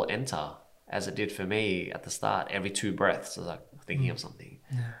 thoughts will enter, as it did for me at the start. Every 2 breaths, I was like thinking of something.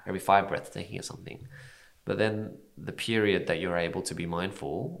 Every 5 breaths, thinking of something. But then the period that you're able to be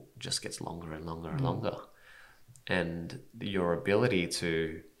mindful just gets longer and longer and longer. And your ability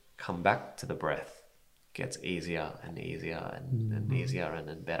to come back to the breath gets easier and easier and easier and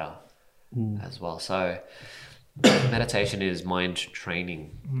then better as well. So meditation is mind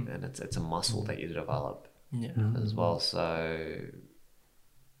training, and it's a muscle that you develop as well. So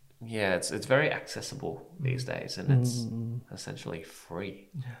it's very accessible these days, and it's essentially free.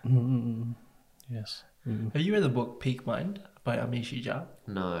 Yes. Have you read the book Peak Mind by Amishi Jha?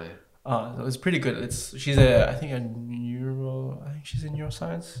 No. It was pretty good. She's she's in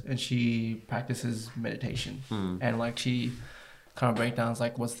neuroscience, and she practices meditation. And like she kind of breakdowns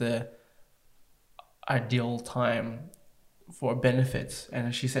like what's the ideal time for benefits,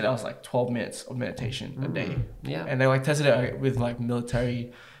 and she said that was like 12 minutes of meditation a day. And they like tested it with like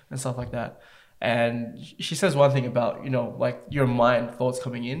military and stuff like that. And she says one thing about, like your mind, thoughts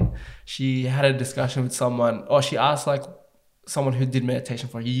coming in. She had a discussion with someone, or she asked like someone who did meditation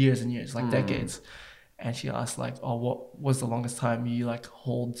for years and years, like decades. And she asked like, what was the longest time you like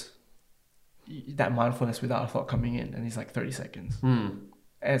hold that mindfulness without a thought coming in? And he's like 30 seconds.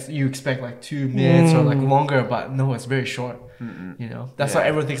 As you expect like 2 minutes or like longer, but no, it's very short. That's why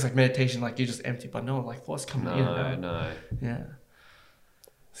everyone thinks like meditation, like you're just empty, but no, like thoughts coming in. Yeah.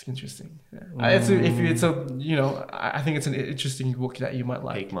 It's interesting. I think it's an interesting book that you might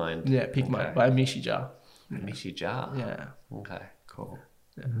like. Peak Mind. Yeah, Peak Mind by Amishi Jha. Amishi Jha. Yeah. Okay, cool.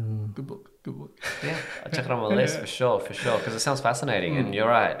 Yeah. Good book. Yeah, I'll check it on my list for sure, because it sounds fascinating. And you're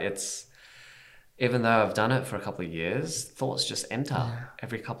right, it's even though I've done it for a couple of years, thoughts just enter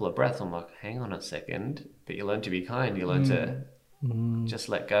every couple of breaths. I'm like, hang on a second. But you learn to be kind. You learn to just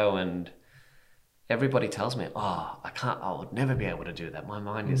let go. And everybody tells me, oh, I would never be able to do that. My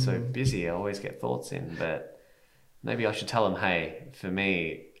mind is so busy. I always get thoughts in. But maybe I should tell them, hey, for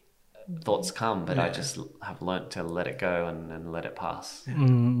me, thoughts come, but I just have learnt to let it go and let it pass.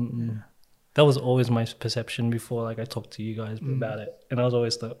 That was always my perception before, like I talked to you guys about it, and I was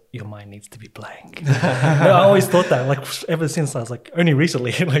always thought your mind needs to be blank. I always thought that, like ever since I was like only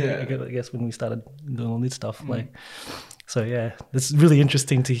recently, like I guess when we started doing all this stuff, like so yeah, it's really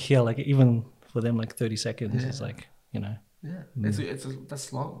interesting to hear. Like even for them, like 30 seconds is like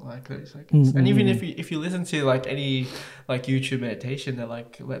that's long, like 30 seconds. And even if you listen to like any like YouTube meditation, that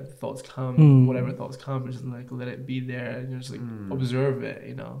like let the thoughts come, whatever thoughts come, just like let it be there and just like observe it,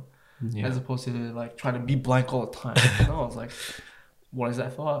 you know. As opposed to like trying to be blank all the time. No, it's like, what is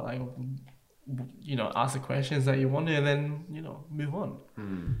that thought? Like, you know, ask the questions that you want to, and then, you know, move on.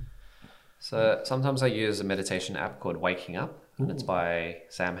 So sometimes I use a meditation app called Waking Up, and it's by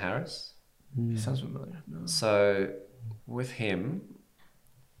Sam Harris. Sounds familiar. No. So with him,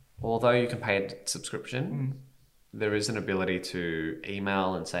 although you can pay a subscription, there is an ability to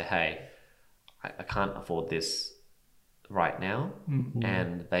email and say, hey, I can't afford this right now,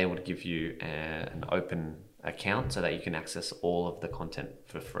 and they would give you an open account so that you can access all of the content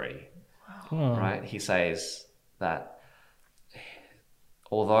for free. Right? He says that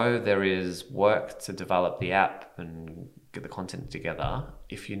although there is work to develop the app and get the content together,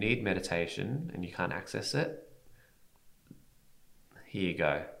 if you need meditation and you can't access it, here you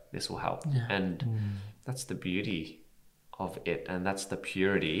go, this will help. And that's the beauty of it, and that's the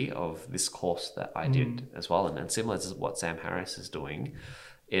purity of this course that I did as well, and similar to what Sam Harris is doing.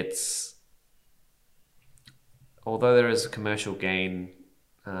 It's, although there is a commercial gain,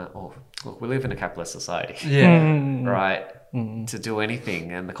 look, we live in a capitalist society, right? To do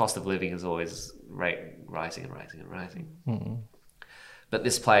anything, and the cost of living is always rising and rising and rising. But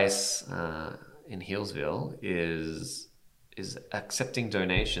this place in Healesville is accepting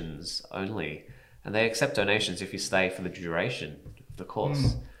donations only. And they accept donations if you stay for the duration of the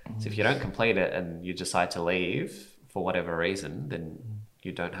course. So if you don't complete it and you decide to leave for whatever reason, then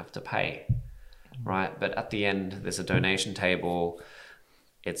you don't have to pay, right? But at the end, there's a donation table.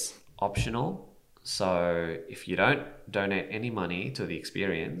 It's optional. So if you don't donate any money to the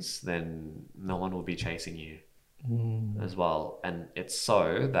experience, then no one will be chasing you as well. And it's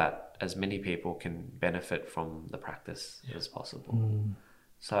so that as many people can benefit from the practice as possible.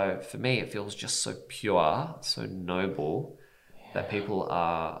 So for me, it feels just so pure, so noble that people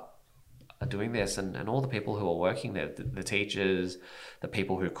are doing this, and all the people who are working there, the teachers, the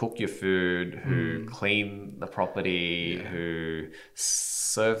people who cook your food, who clean the property, who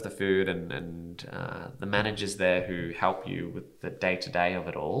serve the food, and the managers there who help you with the day-to-day of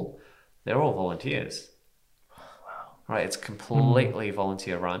it all, they're all volunteers. Right, it's completely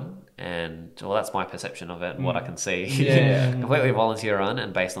volunteer run, and well, that's my perception of it and what I can see. Completely volunteer run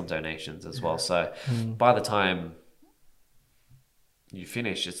and based on donations as well. So by the time you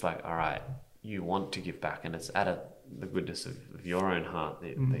finish, it's like, all right, you want to give back, and it's out of the goodness of your own heart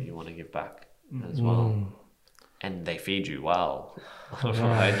that you want to give back as well. And they feed you well.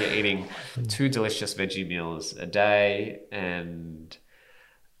 Right? You're eating 2 delicious veggie meals a day, and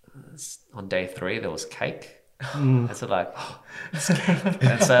on day 3 there was cake. And so like,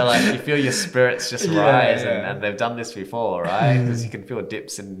 and so like you feel your spirits just rise, and they've done this before, right? Because you can feel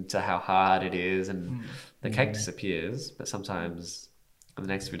dips into how hard it is, and the cake disappears, but sometimes in the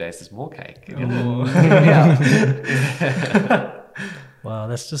next few days there's more cake. Wow,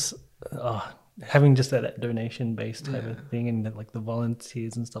 that's just having just that donation based type of thing, and that, like the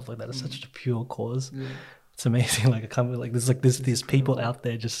volunteers and stuff like that is such a pure cause. It's amazing. Like I can't believe there's these people out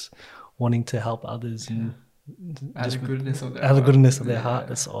there just wanting to help others and out of the goodness of their heart.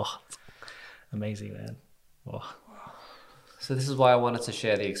 That's amazing, man. So this is why I wanted to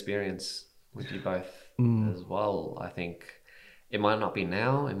share the experience with you both as well. I think it might not be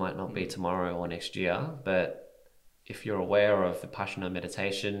now, it might not be tomorrow or next year, but if you're aware of Vipassana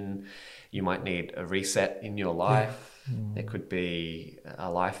meditation, you might need a reset in your life. There could be a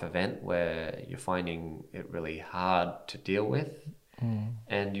life event where you're finding it really hard to deal with,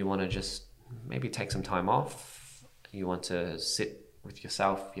 and you want to just maybe take some time off. You want to sit with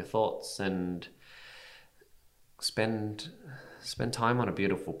yourself, your thoughts, and spend time on a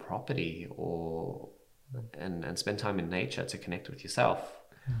beautiful property, and spend time in nature to connect with yourself.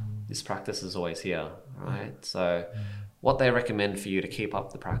 This practice is always here, right? So what they recommend for you to keep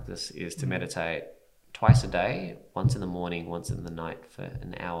up the practice is to meditate twice a day, once in the morning, once in the night for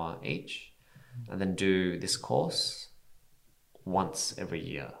an hour each. and then do this course once every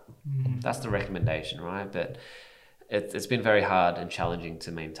year. That's the recommendation, right? But it's been very hard and challenging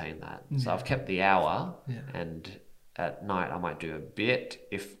to maintain that. So I've kept the hour, and at night I might do a bit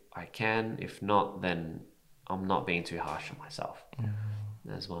if I can. If not, then I'm not being too harsh on myself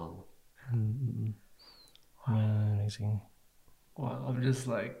as well. Amazing. Wow, I'm just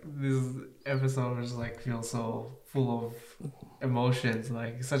like, this episode just like feels so full of emotions,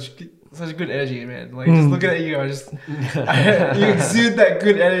 like such good energy, man. Like just looking at you, I just you exude that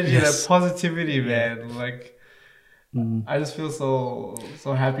good energy, that positivity, man. Like I just feel so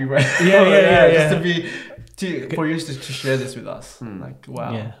happy right now. Just for you to share this with us. Like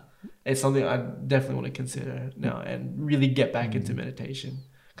wow. Yeah. It's something I definitely want to consider now and really get back into meditation,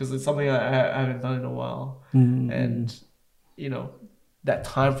 because it's something I haven't done in a while. And you know, that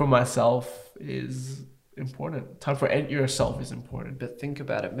time for myself is important. Time for yourself is important. But think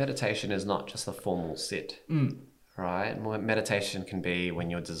about it, meditation is not just a formal sit, right? Meditation can be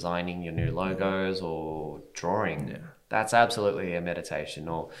when you're designing your new logos or drawing. Yeah. That's absolutely a meditation.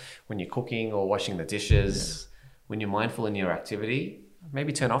 Or when you're cooking or washing the dishes, when you're mindful in your activity,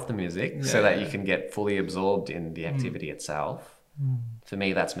 maybe turn off the music so that you can get fully absorbed in the activity itself. For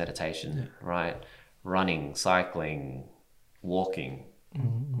me, that's meditation, right? Running, cycling, walking,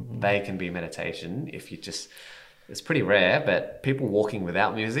 they can be meditation if you just, it's pretty rare, but people walking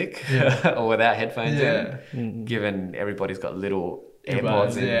without music or without headphones in, given everybody's got little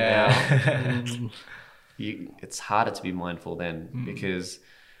AirPods in now, it's harder to be mindful then, because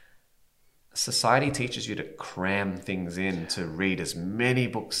society teaches you to cram things in, to read as many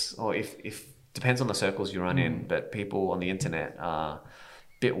books, or if depends on the circles you run in, but people on the internet are a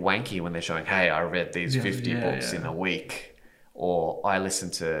bit wanky when they're showing, hey, I read these 50 books in a week, or I listen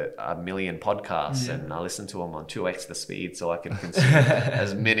to 1 million podcasts and I listen to them on 2x the speed so I can consume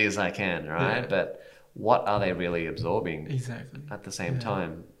as many as I can, right? But what are they really absorbing at the same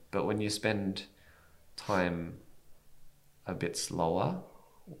time? But when you spend time a bit slower,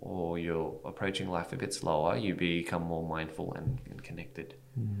 or you're approaching life a bit slower, you become more mindful and connected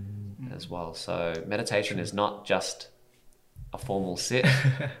as well. So meditation is not just a formal sit,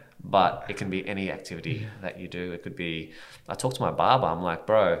 but it can be any activity that you do. It could be, I talk to my barber, I'm like,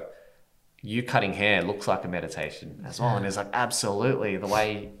 bro, you cutting hair looks like a meditation as well. And it's like, absolutely, the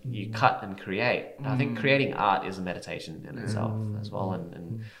way you cut and create. I think creating art is a meditation in itself as well.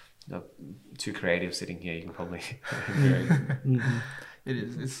 And you know, two creatives sitting here, you can probably agree. It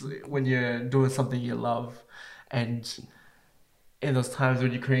is. It's when you're doing something you love, and in those times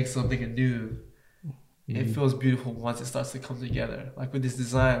when you're creating something anew, it feels beautiful once it starts to come together. Like with this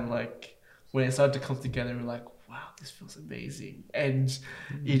design, like when it started to come together, we're like, wow, this feels amazing. And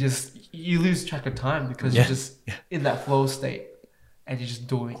you lose track of time because you're just in that flow state, and you're just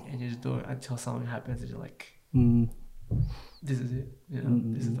doing until something happens, and you're like, this is it. You know,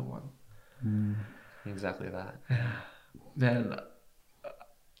 this is the one. Exactly that. Man,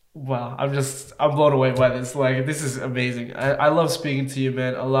 wow, I'm blown away by this. Like, this is amazing. I love speaking to you,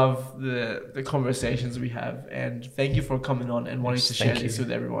 man. I love the conversations we have, and thank you for coming on and wanting to share this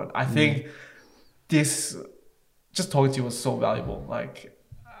with everyone. I think this, just talking to you was so valuable. Like,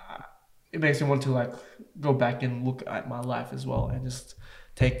 it makes me want to like go back and look at my life as well, and just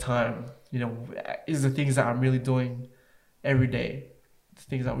take time. You know, is the things that I'm really doing every day, the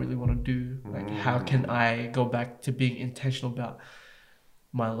things I really want to do. Like, how can I go back to being intentional about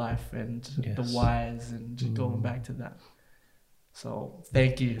my life and the whys, and going back to that. So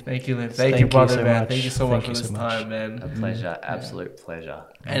thank you, Lynn. Thank you, brother, so man. Thank you so much for this time, man. A pleasure, absolute pleasure.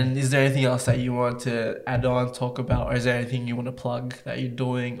 And is there anything else that you want to add on, talk about, or is there anything you want to plug that you're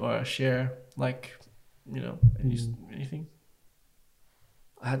doing or share? Like, you know, anything?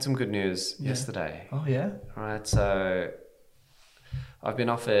 I had some good news yesterday. Oh yeah. All right, so I've been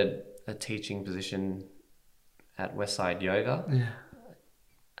offered a teaching position at Westside Yoga. Yeah.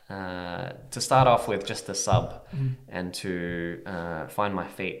 To start off with just a sub and to find my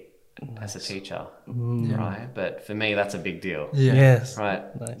feet as a teacher, right? But for me, that's a big deal. Yeah. Yes. Right.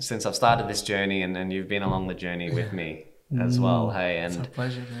 Nice. Since I've started this journey and you've been along the journey with me as well. Hey, and it's a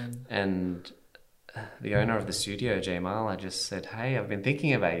pleasure, man. And the owner of the studio, Jamal, I just said, hey, I've been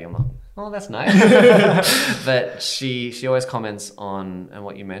thinking about you. I'm like, oh, that's nice. But she always comments on, and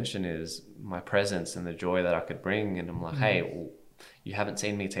what you mentioned is my presence and the joy that I could bring. And I'm like, hey, well, you haven't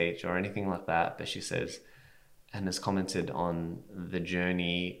seen me teach or anything like that. But she says, and has commented on the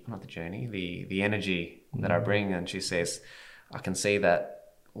journey, not the journey, the energy that I bring. And she says, I can see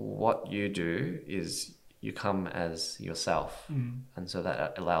that what you do is you come as yourself. And so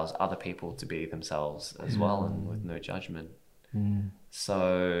that allows other people to be themselves as well, and with no judgment.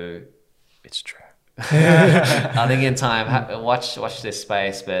 So It's true. I think in time, watch this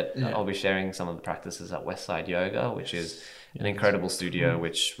space, but Yeah. I'll be sharing some of the practices at Westside Yoga, which is an incredible studio,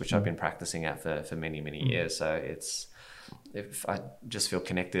 which I've been practicing at for many years. So if I just feel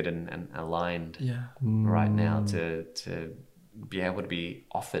connected and aligned Yeah. right now to be able to be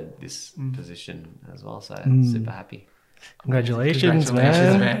offered this position as well. So super happy. Congratulations,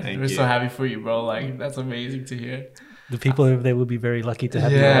 man. Thank We're you. so happy for you, bro. Like, that's amazing to hear. The people over there will be very lucky to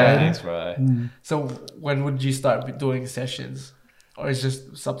have Yeah. you. Right? Thanks, bro. So when would you start doing sessions? Or it's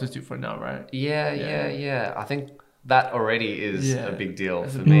just substitute for now, right? Yeah. I think that already is Yeah. a big deal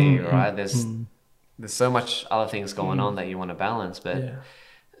That's for a me, big- right? There's so much other things going on that you want to balance, but Yeah.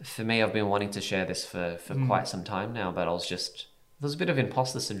 for me, I've been wanting to share this for quite some time now, but there's a bit of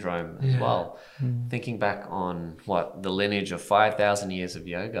imposter syndrome as Yeah. well. Thinking back on the lineage of 5,000 years of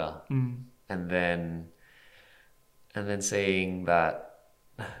yoga, and then seeing that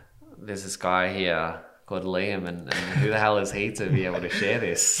there's this guy here called Liam, and who the hell is he to be able to share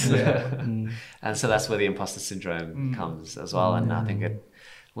this? And so that's where the imposter syndrome comes as well. And I think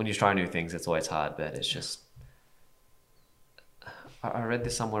when you try new things, it's always hard, but it's just, I read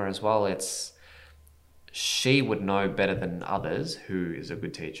this somewhere as well. It's, she would know better than others who is a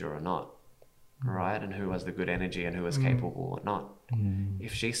good teacher or not, right? And who has the good energy and who is capable or not.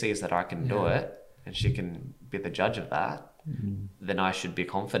 If she sees that I can do it and she can be the judge of that, then I should be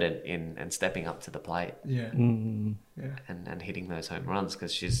confident in and stepping up to the plate Yeah. Yeah. and hitting those home runs,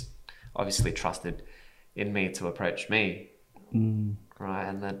 because she's obviously trusted in me to approach me, right?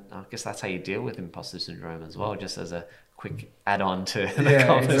 And then I guess that's how you deal with imposter syndrome as well, just as a quick add-on to the Yeah,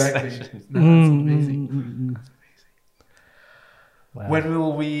 conversation. exactly. No, that's amazing. Wow. When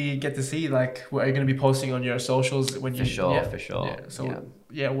will we get to see, like, are you going to be posting on your socials when you? For sure. Yeah. So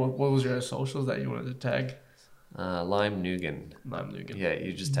what was your socials that you wanted to tag? Lime Nugan. I'm Nugan. Yeah,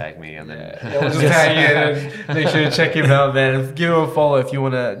 you just tag me and then Yeah, we'll just tag you and make sure to check him out, man. Give him a follow if you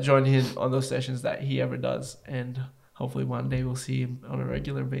want to join him on those sessions that he ever does, and hopefully one day we'll see him on a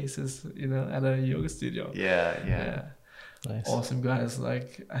regular basis, at a yoga studio. yeah. Nice. Awesome, guys.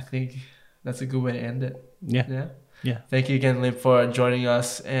 Like, I think that's a good way to end it. Yeah. Yeah. Thank you again, Lim, for joining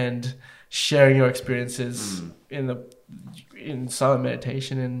us and sharing your experiences in silent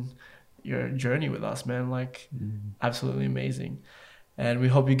meditation and your journey with us, man. Like, absolutely amazing. And we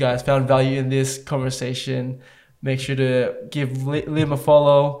hope you guys found value in this conversation. Make sure to give Lim a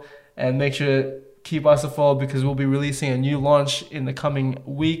follow and make sure to keep us a follow, because we'll be releasing a new launch in the coming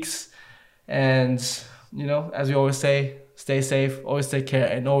weeks. And, as we always say, stay safe, always take care,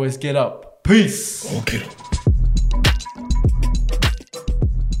 and always get up. Peace. Okay.